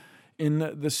planet, in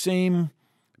the same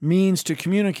means to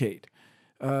communicate.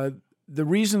 The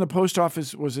reason the post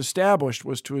office was established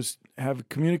was to have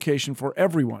communication for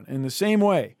everyone. In the same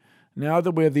way, now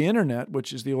that we have the internet,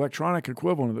 which is the electronic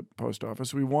equivalent of the post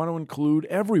office, we want to include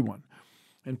everyone.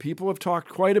 And people have talked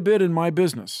quite a bit in my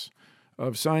business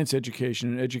of science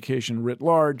education and education writ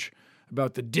large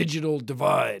about the digital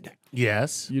divide.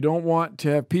 Yes. You don't want to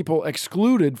have people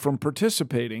excluded from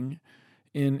participating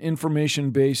in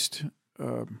information-based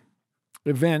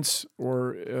events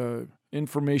or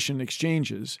information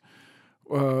exchanges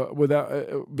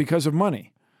because of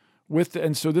money.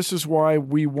 And so this is why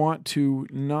we want to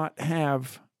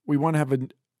have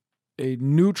a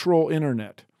neutral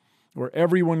internet where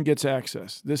everyone gets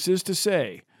access. This is to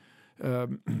say,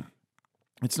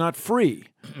 it's not free,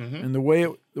 and the way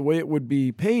it would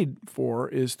be paid for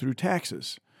is through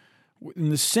taxes. In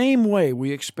the same way,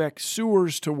 we expect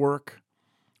sewers to work.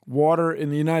 Water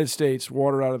in the United States,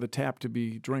 water out of the tap to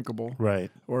be drinkable. Right.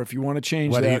 Or if you want to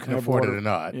change whether that, you can afford it or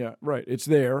not. Yeah, right. It's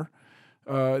there.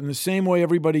 In the same way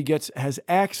everybody has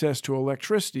access to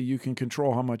electricity, you can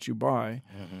control how much you buy.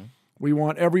 Mm-hmm. We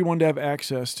want everyone to have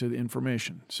access to the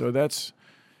information. So that's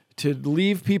to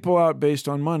leave people out based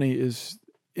on money is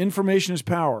information is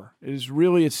power.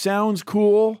 It sounds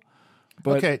cool.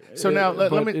 But okay, so now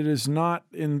let me. It is not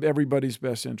in everybody's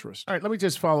best interest. All right, let me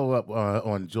just follow up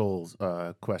on Joel's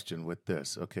question with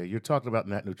this. Okay, you're talking about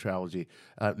net neutrality.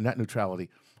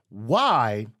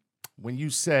 Why, when you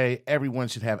say everyone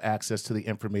should have access to the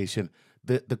information,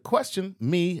 the question,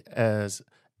 me as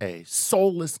a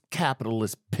soulless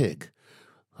capitalist pig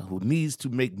who needs to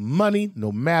make money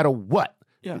no matter what,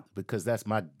 because that's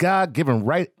my God-given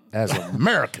right as an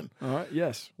American. All right.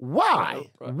 Yes. Why?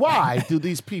 Why do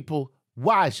these people?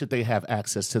 Why should they have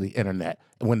access to the internet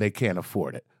when they can't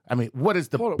afford it? I mean, what is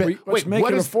the let's make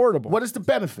it affordable. What is the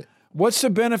benefit? What's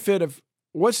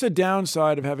the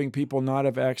downside of having people not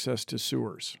have access to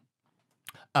sewers?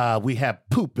 We have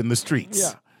poop in the streets.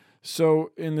 Yeah.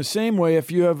 So in the same way, if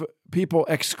you have people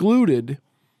excluded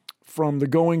from the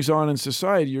goings-on in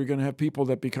society, you're going to have people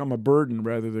that become a burden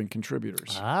rather than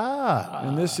contributors.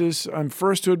 And this is, I'm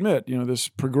first to admit, this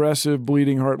progressive,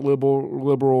 bleeding heart,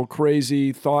 liberal,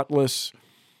 crazy, thoughtless,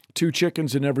 two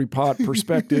chickens in every pot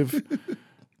perspective.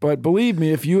 But believe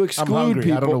me, if you exclude I'm hungry.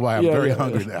 people... I don't know why I'm very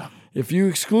hungry now. If you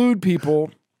exclude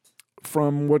people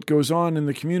from what goes on in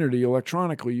the community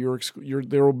electronically,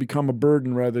 there will become a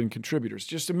burden rather than contributors.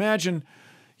 Just imagine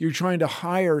you're trying to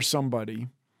hire somebody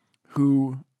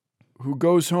who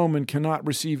goes home and cannot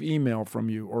receive email from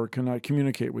you or cannot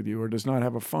communicate with you or does not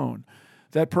have a phone.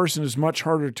 That person is much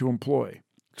harder to employ.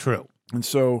 True. And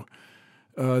so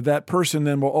that person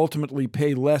then will ultimately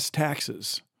pay less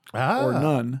taxes or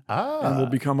none and will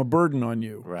become a burden on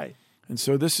you. Right. And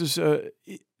so this is,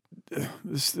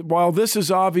 while this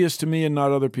is obvious to me and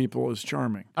not other people, is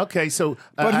charming. Okay, so...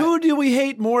 but who do we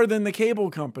hate more than the cable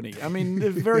company? I mean,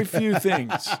 there's very few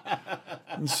things.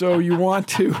 And so you want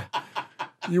to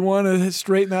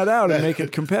straighten that out and make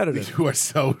it competitive. You are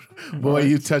so... Boy,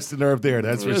 you touched the nerve there,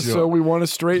 that's for sure. So we want to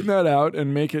straighten that out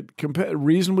and make it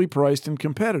reasonably priced and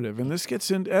competitive. And this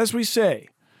gets in, as we say,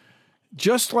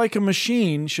 just like a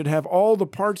machine should have all the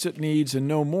parts it needs and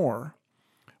no more,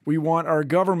 we want our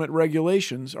government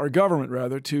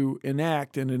to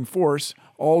enact and enforce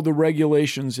all the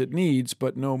regulations it needs,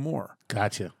 but no more.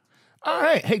 Gotcha. All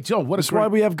right. Hey, Joe, That's why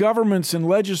we have governments and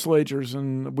legislatures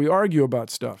and we argue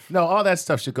about stuff. No, all that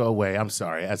stuff should go away. I'm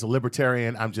sorry. As a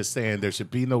libertarian, I'm just saying there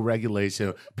should be no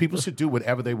regulation. People should do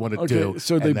whatever they want to do.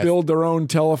 So they build their own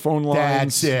telephone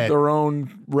lines, their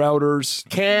own routers.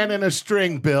 Can and a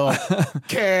string, Bill.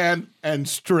 Can and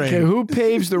string. Okay, who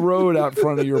paves the road out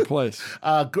front of your place?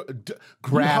 You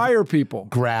hire people.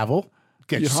 Gravel.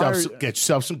 Get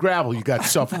yourself some gravel. You got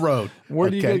yourself a road. Where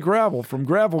do you get gravel? From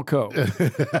Gravel Co.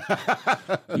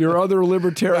 Your other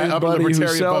libertarian buddy who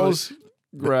sells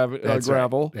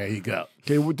gravel. There you go.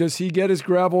 Okay, does he get his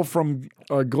gravel from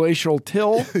Glacial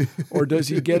Till, or does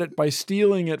he get it by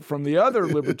stealing it from the other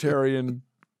libertarian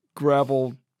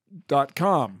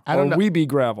gravel.com or Weeby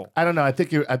Gravel? I don't know. I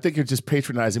think you're just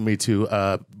patronizing me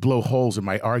to blow holes in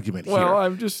my argument here. Well,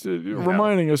 I'm just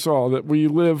reminding us all that we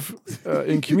live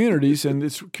in communities,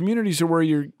 and communities are where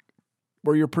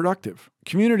you're productive.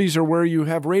 Communities are where you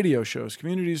have radio shows.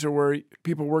 Communities are where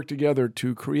people work together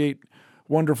to create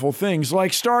wonderful things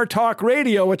like Star Talk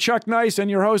Radio with Chuck Nice and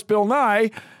your host, Bill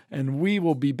Nye. And we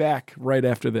will be back right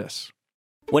after this.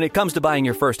 When it comes to buying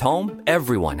your first home,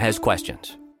 everyone has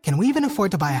questions. Can we even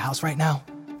afford to buy a house right now?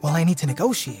 Well, I need to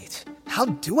negotiate. How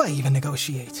do I even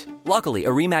negotiate? Luckily,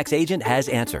 a RE/MAX agent has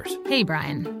answers. Hey,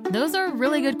 Brian, those are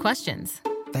really good questions.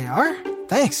 They are?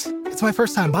 Thanks. It's my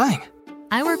first time buying.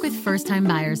 I work with first-time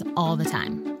buyers all the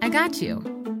time. I got you.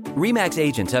 RE/MAX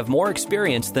agents have more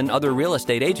experience than other real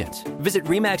estate agents. Visit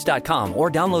RE/MAX.com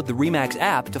or download the RE/MAX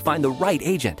app to find the right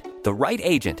agent. The right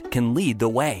agent can lead the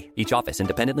way. Each office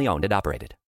independently owned and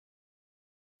operated.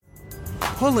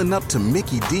 Pulling up to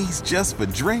Mickey D's just for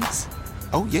drinks?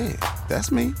 Oh yeah,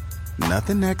 that's me.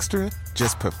 Nothing extra,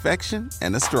 just perfection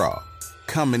and a straw.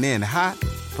 Coming in hot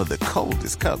for the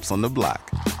coldest cups on the block.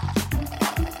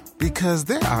 Because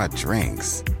there are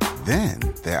drinks. Then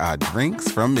there are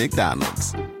drinks from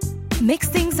McDonald's. Mix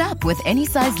things up with any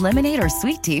size lemonade or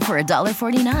sweet tea for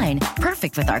 $1.49.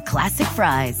 Perfect with our classic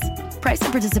fries. Price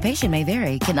and participation may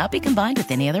vary. Cannot be combined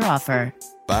with any other offer.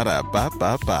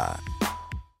 Ba-da-ba-ba-ba.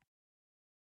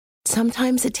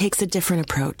 Sometimes it takes a different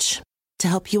approach to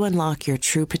help you unlock your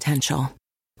true potential.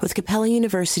 With Capella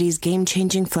University's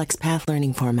game-changing FlexPath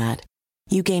learning format,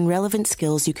 you gain relevant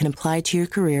skills you can apply to your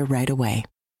career right away.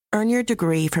 Earn your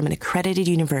degree from an accredited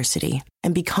university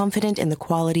and be confident in the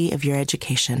quality of your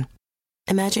education.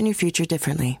 Imagine your future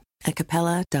differently at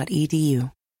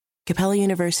capella.edu. Capella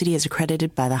University is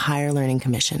accredited by the Higher Learning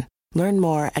Commission. Learn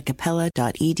more at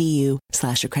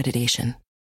capella.edu/accreditation.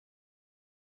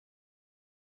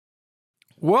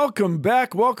 Welcome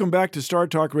back to Star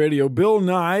Talk Radio. Bill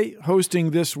Nye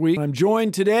hosting this week. I'm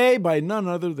joined today by none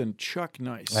other than Chuck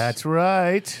Nice. That's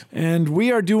right. And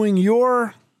we are doing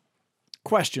your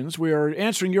questions. We are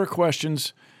answering your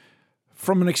questions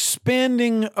from an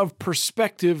expanding of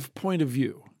perspective point of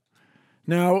view.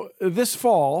 Now, this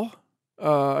fall,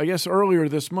 I guess earlier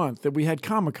this month, that we had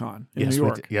Comic-Con in New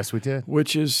York. Yes, we did.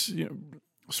 Which is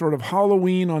sort of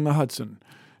Halloween on the Hudson.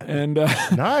 And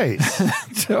nice.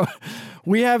 So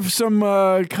we have some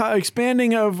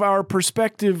expanding of our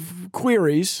perspective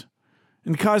queries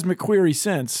in cosmic query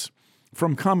sense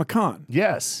from Comic-Con.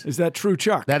 Yes. Is that true,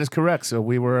 Chuck? That is correct. So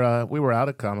we were out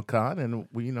at Comic-Con, and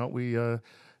we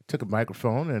took a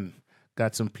microphone and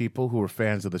got some people who were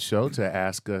fans of the show to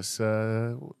ask us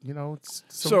some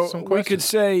questions. We could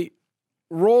say,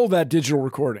 roll that digital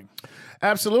recording.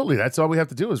 Absolutely. That's all we have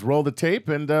to do is roll the tape,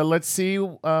 and let's see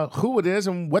who it is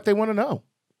and what they want to know.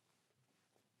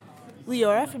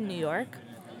 Leora from New York.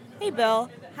 Hey,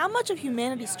 Bill. How much of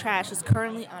humanity's trash is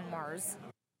currently on Mars?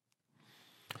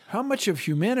 How much of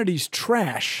humanity's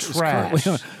trash is currently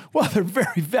on? Well, they're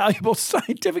very valuable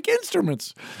scientific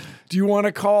instruments. Do you want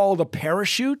to call the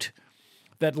parachute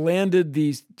that landed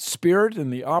the Spirit and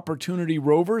the Opportunity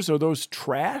rovers, are those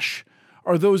trash?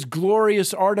 Are those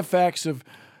glorious artifacts of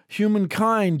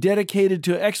humankind dedicated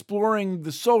to exploring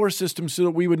the solar system so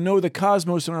that we would know the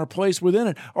cosmos and our place within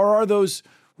it? Or are those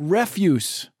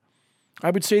refuse?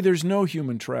 I would say there's no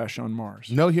human trash on Mars.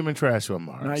 No human trash on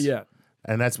Mars. Not yet.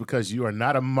 And that's because you are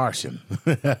not a Martian.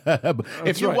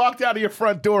 If you walked out of your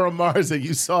front door on Mars and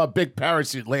you saw a big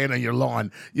parachute laying on your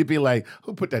lawn, you'd be like,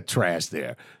 who put that trash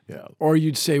there? You know. Or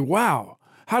you'd say, wow,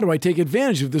 how do I take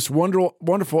advantage of this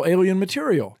wonderful alien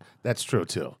material? That's true,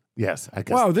 too. Yes, I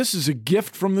guess. Wow, this is a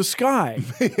gift from the sky.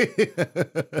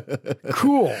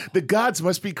 Cool. The gods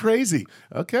must be crazy.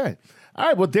 Okay. All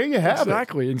right, well, there you have it.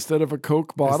 Exactly. Instead of a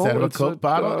Coke bottle,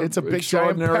 it's a big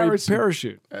giant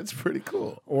parachute. That's pretty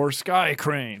cool. Or sky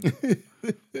crane.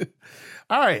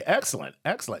 All right, excellent.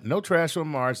 No trash on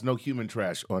Mars, no human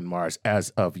trash on Mars as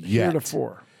of yet.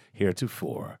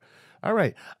 Heretofore. All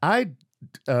right,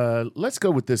 let's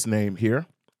go with this name here.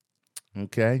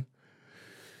 Okay.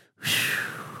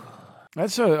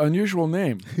 That's an unusual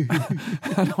name.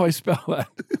 How do I spell that?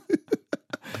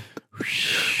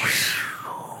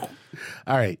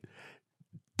 All right.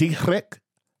 Dietrich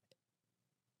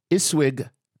Iswig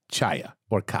Chaya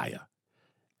or Kaya.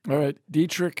 All right.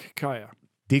 Dietrich Kaya.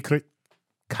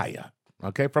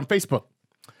 Okay, from Facebook.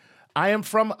 I am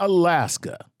from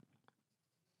Alaska.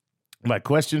 My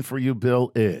question for you,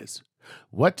 Bill, is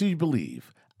what do you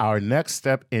believe our next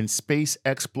step in space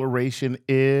exploration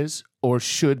is or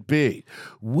should be?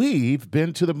 We've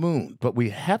been to the moon, but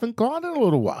we haven't gone in a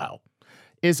little while.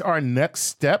 Is our next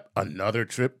step another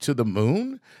trip to the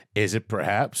moon? Is it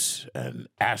perhaps an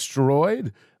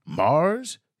asteroid,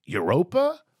 Mars,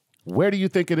 Europa? Where do you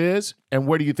think it is, and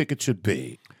where do you think it should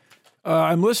be?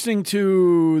 I'm listening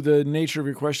to the nature of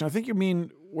your question. I think you mean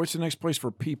what's the next place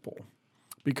for people?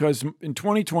 Because in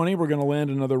 2020, we're going to land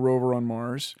another rover on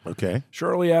Mars. Okay.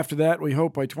 Shortly after that, we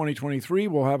hope by 2023,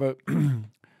 we'll have a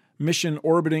mission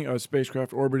orbiting, a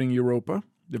spacecraft orbiting Europa.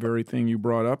 The very thing you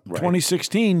brought up. Right.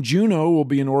 2016, Juno will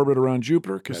be in orbit around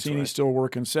Jupiter. Cassini's still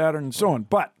working Saturn and so on.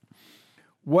 But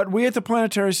what we at the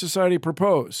Planetary Society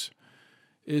propose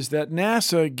is that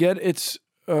NASA get its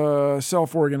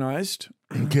self-organized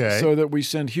so that we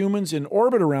send humans in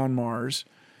orbit around Mars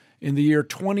in the year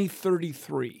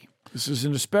 2033. This is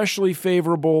an especially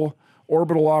favorable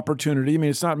orbital opportunity. I mean,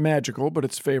 it's not magical, but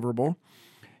it's favorable.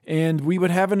 And we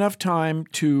would have enough time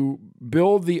to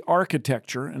build the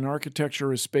architecture, and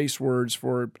architecture is space words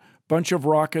for a bunch of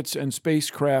rockets and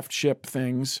spacecraft ship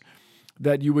things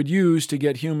that you would use to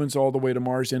get humans all the way to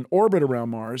Mars in orbit around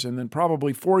Mars, and then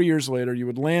probably 4 years later you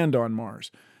would land on Mars.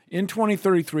 In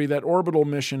 2033, that orbital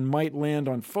mission might land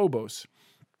on Phobos.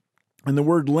 And the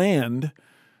word land,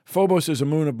 Phobos is a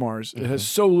moon of Mars. It has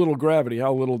so little gravity.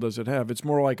 How little does it have? It's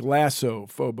more like lasso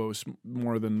Phobos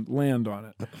more than land on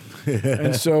it.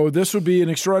 And so this would be an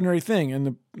extraordinary thing.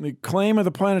 And the claim of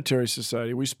the Planetary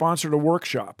Society, we sponsored a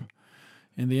workshop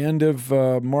in the end of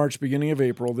March, beginning of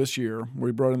April this year.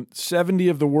 We brought in 70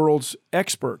 of the world's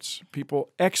experts, people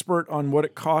expert on what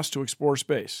it costs to explore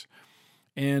space,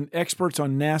 and experts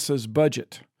on NASA's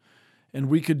budget. And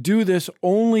we could do this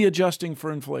only adjusting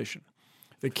for inflation.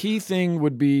 The key thing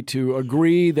would be to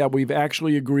agree that we've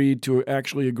actually agreed to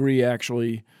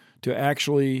actually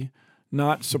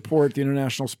not support the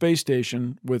International Space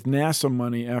Station with NASA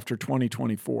money after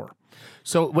 2024.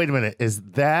 So wait a minute. Is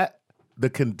that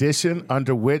the condition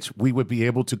under which we would be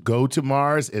able to go to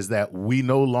Mars? Is that we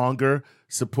no longer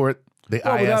support the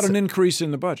IS? Without an increase in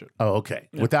the budget. Oh, okay.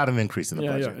 Yeah. Without an increase in the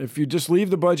budget. Yeah. If you just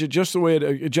leave the budget just the way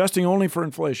adjusting only for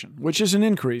inflation, which is an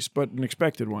increase, but an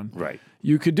expected one. Right.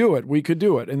 You could do it. We could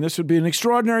do it. And this would be an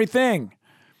extraordinary thing.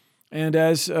 And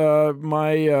as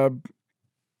my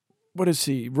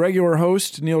regular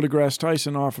host, Neil deGrasse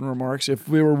Tyson, often remarks, if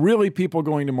we were really people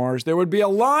going to Mars, there would be a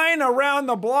line around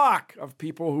the block of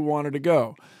people who wanted to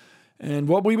go. And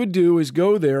what we would do is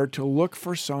go there to look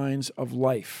for signs of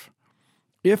life.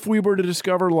 If we were to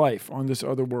discover life on this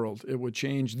other world, it would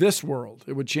change this world.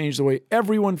 It would change the way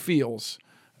everyone feels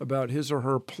about his or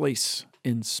her place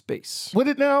in space. Would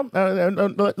it now?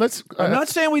 Let's. I'm not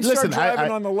saying we'd start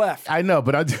driving on the left. I know,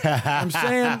 but I'm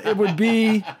saying it would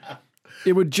be.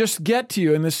 It would just get to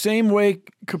you in the same way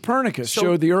Copernicus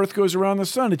showed the Earth goes around the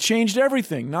sun. It changed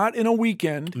everything, not in a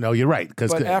weekend. No, you're right,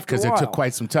 because it took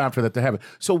quite some time for that to happen.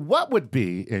 So what would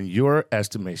be, in your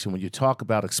estimation, when you talk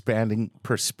about expanding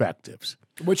perspectives?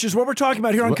 Which is what we're talking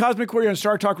about here on Cosmic Query on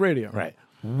Star Talk Radio. Right.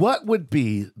 What would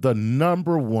be the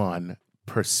number one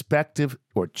perspective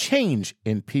or change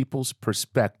in people's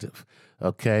perspective.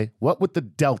 Okay, what would the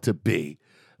delta be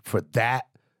for that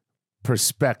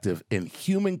perspective in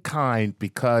humankind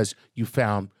because you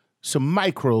found some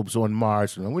microbes on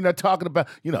Mars? And we're not talking about,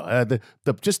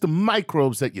 just the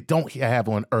microbes that you don't have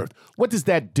on Earth. What does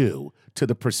that do to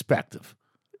the perspective?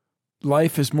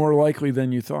 Life is more likely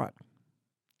than you thought.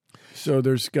 So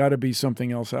there's got to be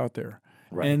something else out there.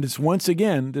 Right. And it's once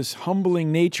again this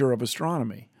humbling nature of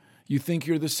astronomy. You think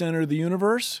you're the center of the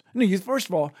universe? No, first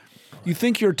of all, you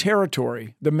think your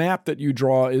territory, the map that you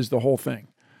draw, is the whole thing.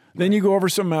 Then you go over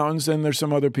some mountains, and there's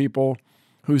some other people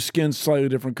whose skin's slightly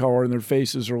different color and their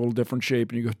faces are a little different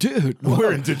shape, and you go, dude,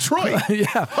 we're in Detroit.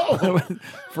 Yeah,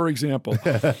 for example.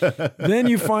 Then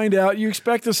you find out you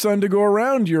expect the sun to go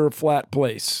around your flat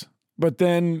place, but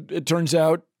then it turns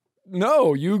out,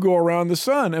 no, you go around the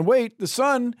sun. And wait, the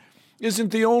sun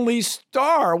isn't the only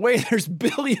star. Wait, there's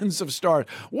billions of stars.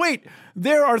 Wait,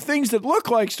 there are things that look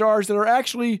like stars that are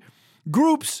actually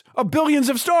groups of billions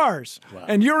of stars. Wow.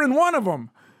 And you're in one of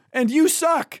them. And you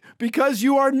suck because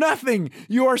you are nothing.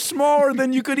 You are smaller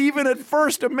than you could even at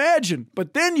first imagine.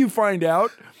 But then you find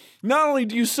out, not only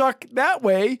do you suck that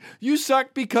way, you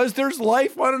suck because there's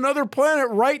life on another planet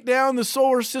right down the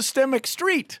solar systemic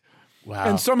street. Wow.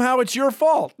 And somehow it's your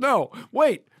fault. No,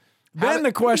 wait. Then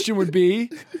the question would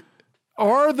be,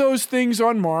 are those things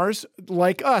on Mars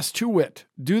like us, to wit?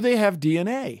 Do they have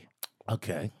DNA?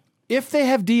 Okay. If they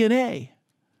have DNA,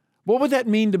 what would that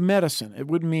mean to medicine? It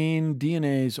would mean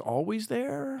DNA's always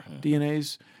there.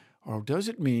 Or does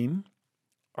it mean,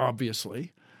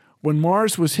 obviously, when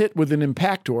Mars was hit with an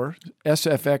impactor,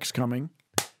 SFX coming.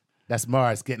 That's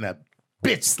Mars getting a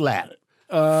bitch slap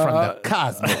from the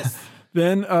cosmos.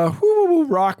 Then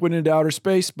rock went into outer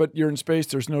space, but you're in space,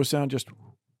 there's no sound, just...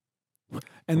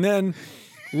 And then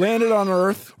landed on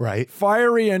Earth. Right.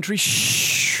 Fiery entry.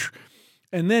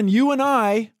 And then you and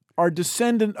I are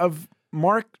descendant of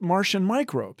Martian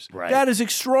microbes. Right. That is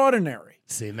extraordinary.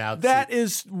 That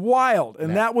is wild.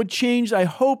 And that would change, I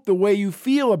hope, the way you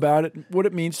feel about it, what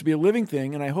it means to be a living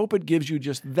thing. And I hope it gives you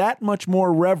just that much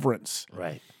more reverence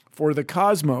for the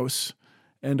cosmos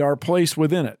and our place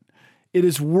within it. It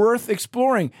is worth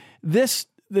exploring. The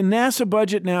NASA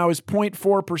budget now is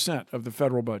 0.4% of the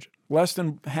federal budget, less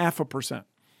than 0.5%.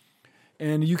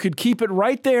 And you could keep it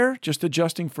right there, just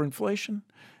adjusting for inflation,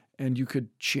 and you could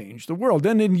change the world.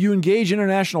 Then you engage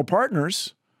international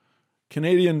partners,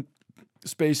 Canadian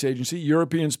Space Agency,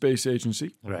 European Space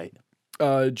Agency,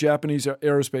 Japanese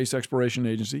Aerospace Exploration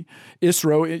Agency,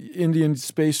 ISRO, Indian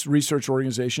Space Research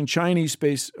Organization, Chinese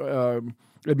Space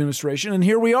Administration, and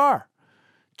here we are,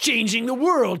 changing the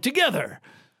world together.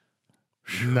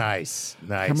 Nice.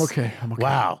 I'm okay.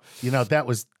 Wow. that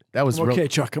was I'm okay, real.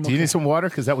 Chuck. Do you need some water?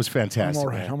 Because that was fantastic.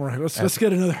 I'm all right. Let's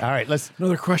get another. All right,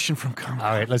 another question from Comic-Con.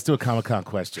 All right, let's do a Comic-Con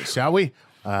question, shall we?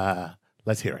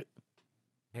 Let's hear it.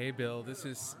 Hey, Bill. This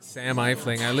is Sam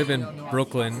Eifling. I live in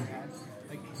Brooklyn.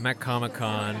 I'm at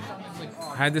Comic-Con.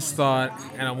 I had this thought,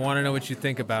 and I want to know what you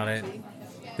think about it.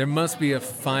 There must be a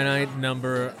finite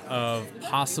number of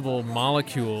possible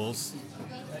molecules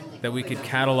that we could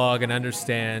catalog and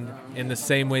understand in the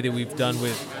same way that we've done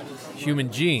with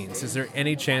human genes. Is there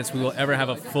any chance we will ever have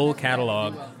a full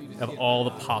catalog of all the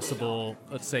possible,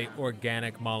 let's say,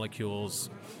 organic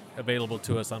molecules available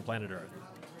to us on planet Earth?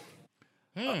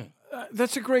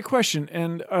 That's a great question.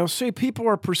 And I'll say people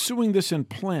are pursuing this in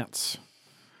plants.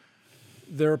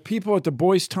 There are people at the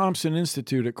Boyce Thompson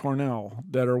Institute at Cornell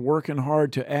that are working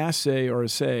hard to assay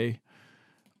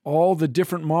all the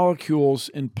different molecules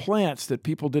in plants that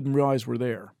people didn't realize were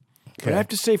there. Okay. But I have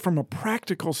to say, from a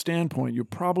practical standpoint, you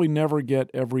probably never get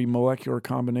every molecular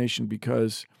combination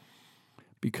because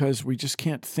we just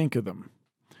can't think of them.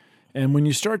 And when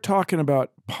you start talking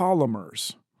about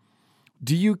polymers,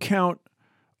 do you count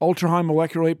ultra-high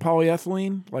molecular weight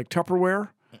polyethylene, like Tupperware?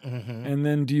 Mm-hmm. And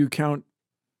then do you count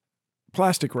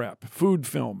plastic wrap, food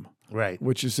film? Right.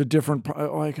 Which is a different,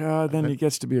 then it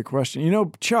gets to be a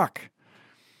question. Chuck,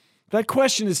 that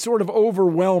question is sort of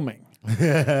overwhelming.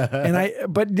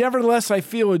 But nevertheless, I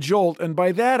feel a jolt. And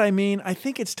by that, I mean, I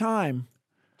think it's time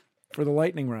for the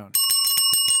lightning round.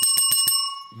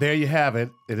 There you have it.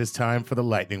 It is time for the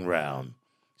lightning round.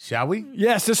 Shall we?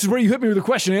 Yes, this is where you hit me with a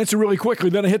question. Answer really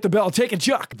quickly, then I hit the bell. Take it,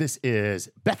 Chuck. This is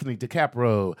Bethany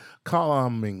DiCaprio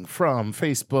calling from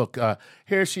Facebook.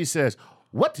 Here she says,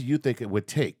 what do you think it would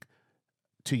take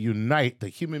to unite the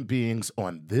human beings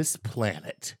on this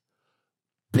planet?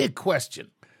 Big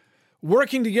question.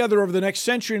 Working together over the next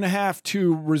century and a half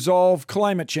to resolve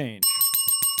climate change.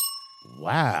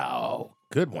 Wow.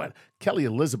 good one. Kelly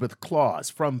Elizabeth Claus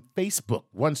from Facebook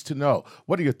wants to know,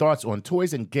 what are your thoughts on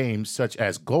toys and games such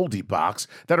as Goldie Box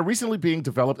that are recently being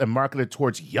developed and marketed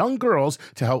towards young girls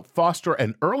to help foster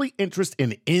an early interest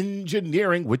in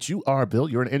engineering, which you are, Bill.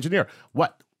 You're an engineer.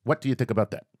 What do you think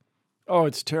about that? Oh,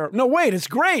 it's terrible. No, wait, it's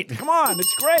great. Come on,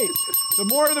 it's great. The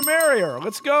more the merrier.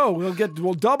 Let's go.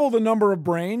 We'll double the number of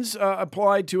brains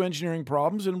applied to engineering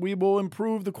problems, and we will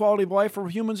improve the quality of life for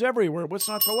humans everywhere. What's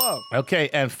not to love? Okay,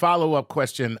 and follow-up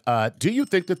question. Do you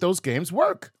think that those games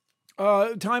work?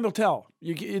 Time will tell.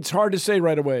 It's hard to say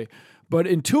right away. But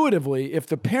intuitively, if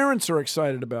the parents are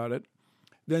excited about it,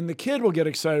 then the kid will get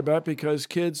excited about it because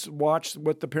kids watch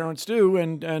what the parents do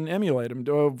and emulate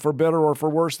them. For better or for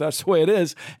worse, that's the way it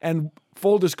is. And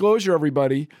full disclosure,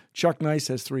 everybody, Chuck Nice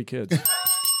has 3 kids.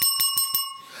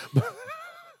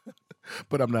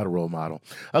 But I'm not a role model.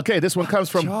 Okay, this one comes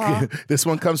from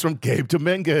Gabe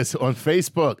Dominguez on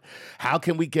Facebook. How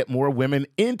can we get more women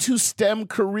into STEM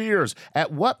careers?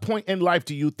 At what point in life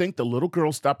do you think the little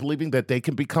girls stop believing that they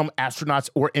can become astronauts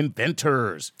or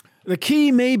inventors? The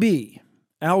key may be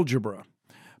algebra.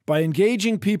 By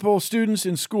engaging students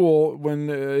in school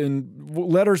in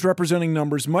letters representing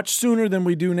numbers much sooner than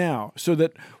we do now, so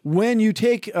that when you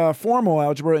take formal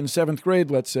algebra in 7th grade,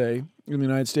 let's say, in the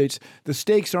United States, the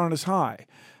stakes aren't as high.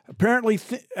 Apparently,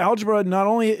 algebra not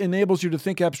only enables you to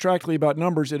think abstractly about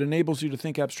numbers, it enables you to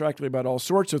think abstractly about all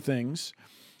sorts of things,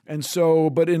 and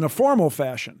so, but in a formal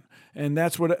fashion. And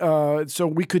that's what, so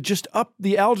we could just up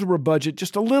the algebra budget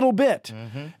just a little bit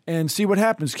and see what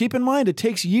happens. Keep in mind, it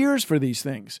takes years for these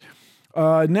things.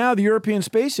 Now the European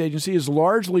Space Agency is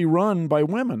largely run by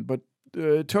women, but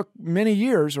it took many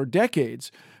years or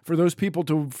decades for those people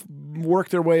to work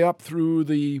their way up through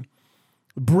the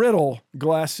brittle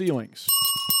glass ceilings.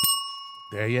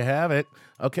 There you have it.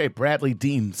 Okay, Bradley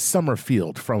Dean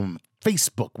Summerfield from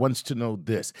Facebook wants to know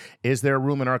this. Is there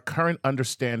room in our current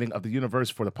understanding of the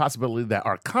universe for the possibility that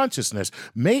our consciousness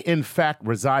may in fact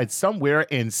reside somewhere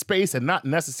in space and not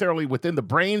necessarily within the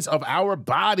brains of our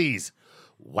bodies?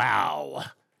 Wow.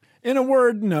 In a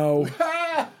word, no.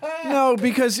 No,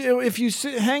 because if you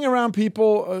hang around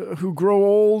people who grow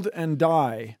old and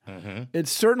die, it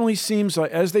certainly seems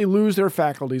like as they lose their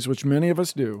faculties, which many of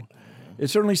us do, it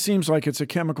certainly seems like it's a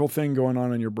chemical thing going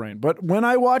on in your brain. But when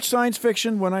I watch science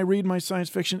fiction, when I read my science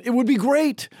fiction, it would be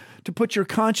great to put your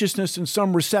consciousness in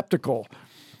some receptacle,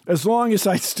 as long as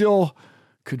I still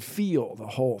could feel the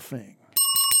whole thing.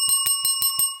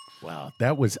 Wow,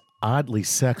 that was oddly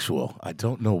sexual. I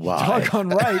don't know why. Doggone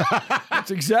right. That's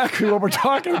exactly what we're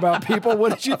talking about, people.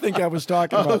 What did you think I was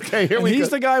talking about? Okay, here we go. He's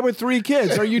the guy with 3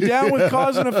 kids. Are you down with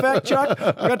cause and effect, Chuck?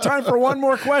 We've got time for one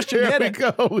more question. Here we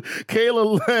go.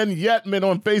 Kayla Len Yetman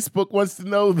on Facebook wants to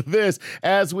know this.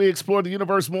 As we explore the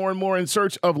universe more and more in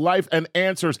search of life and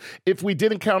answers, if we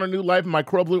did encounter new life,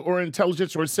 microbial or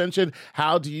intelligence or ascension,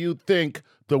 how do you think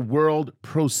the world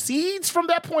proceeds from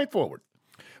that point forward?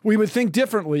 We would think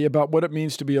differently about what it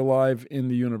means to be alive in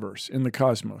the universe, in the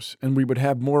cosmos, and we would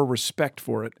have more respect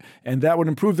for it, and that would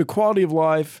improve the quality of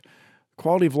life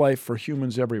for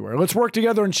humans everywhere. Let's work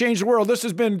together and change the world. This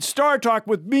has been Star Talk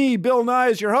with me, Bill Nye,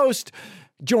 as your host,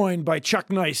 joined by Chuck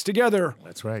Nice. Together,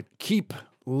 that's right. Keep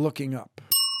looking up.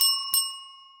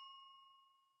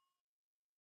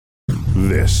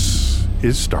 This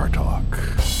is Star Talk.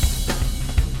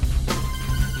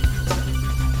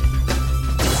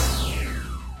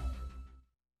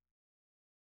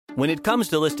 When it comes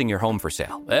to listing your home for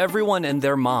sale, everyone and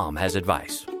their mom has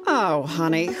advice. Oh,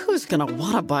 honey, who's going to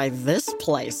want to buy this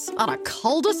place? On a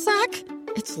cul-de-sac?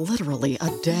 It's literally a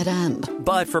dead end.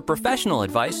 But for professional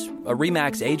advice, a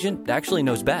RE/MAX agent actually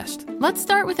knows best. Let's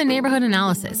start with a neighborhood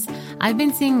analysis. I've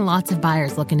been seeing lots of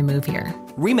buyers looking to move here.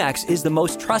 RE/MAX is the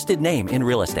most trusted name in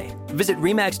real estate. Visit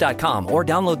RE/MAX.com or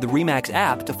download the RE/MAX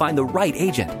app to find the right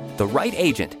agent. The right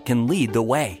agent can lead the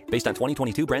way. Based on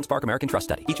 2022 BrandSpark American Trust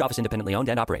Study. Each office independently owned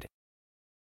and operated.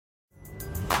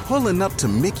 Pulling up to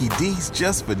Mickey D's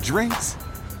just for drinks?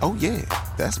 Oh yeah,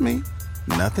 that's me.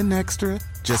 Nothing extra,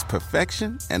 just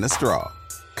perfection and a straw.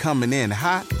 Coming in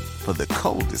hot for the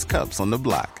coldest cups on the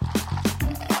block.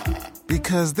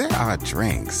 Because there are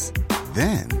drinks.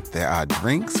 Then there are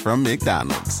drinks from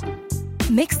McDonald's.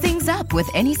 Mix things up with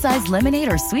any size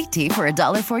lemonade or sweet tea for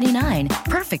 $1.49.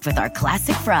 Perfect with our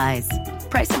classic fries.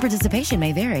 Price and participation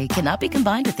may vary. Cannot be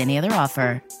combined with any other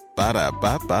offer.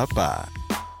 Ba-da-ba-ba-ba.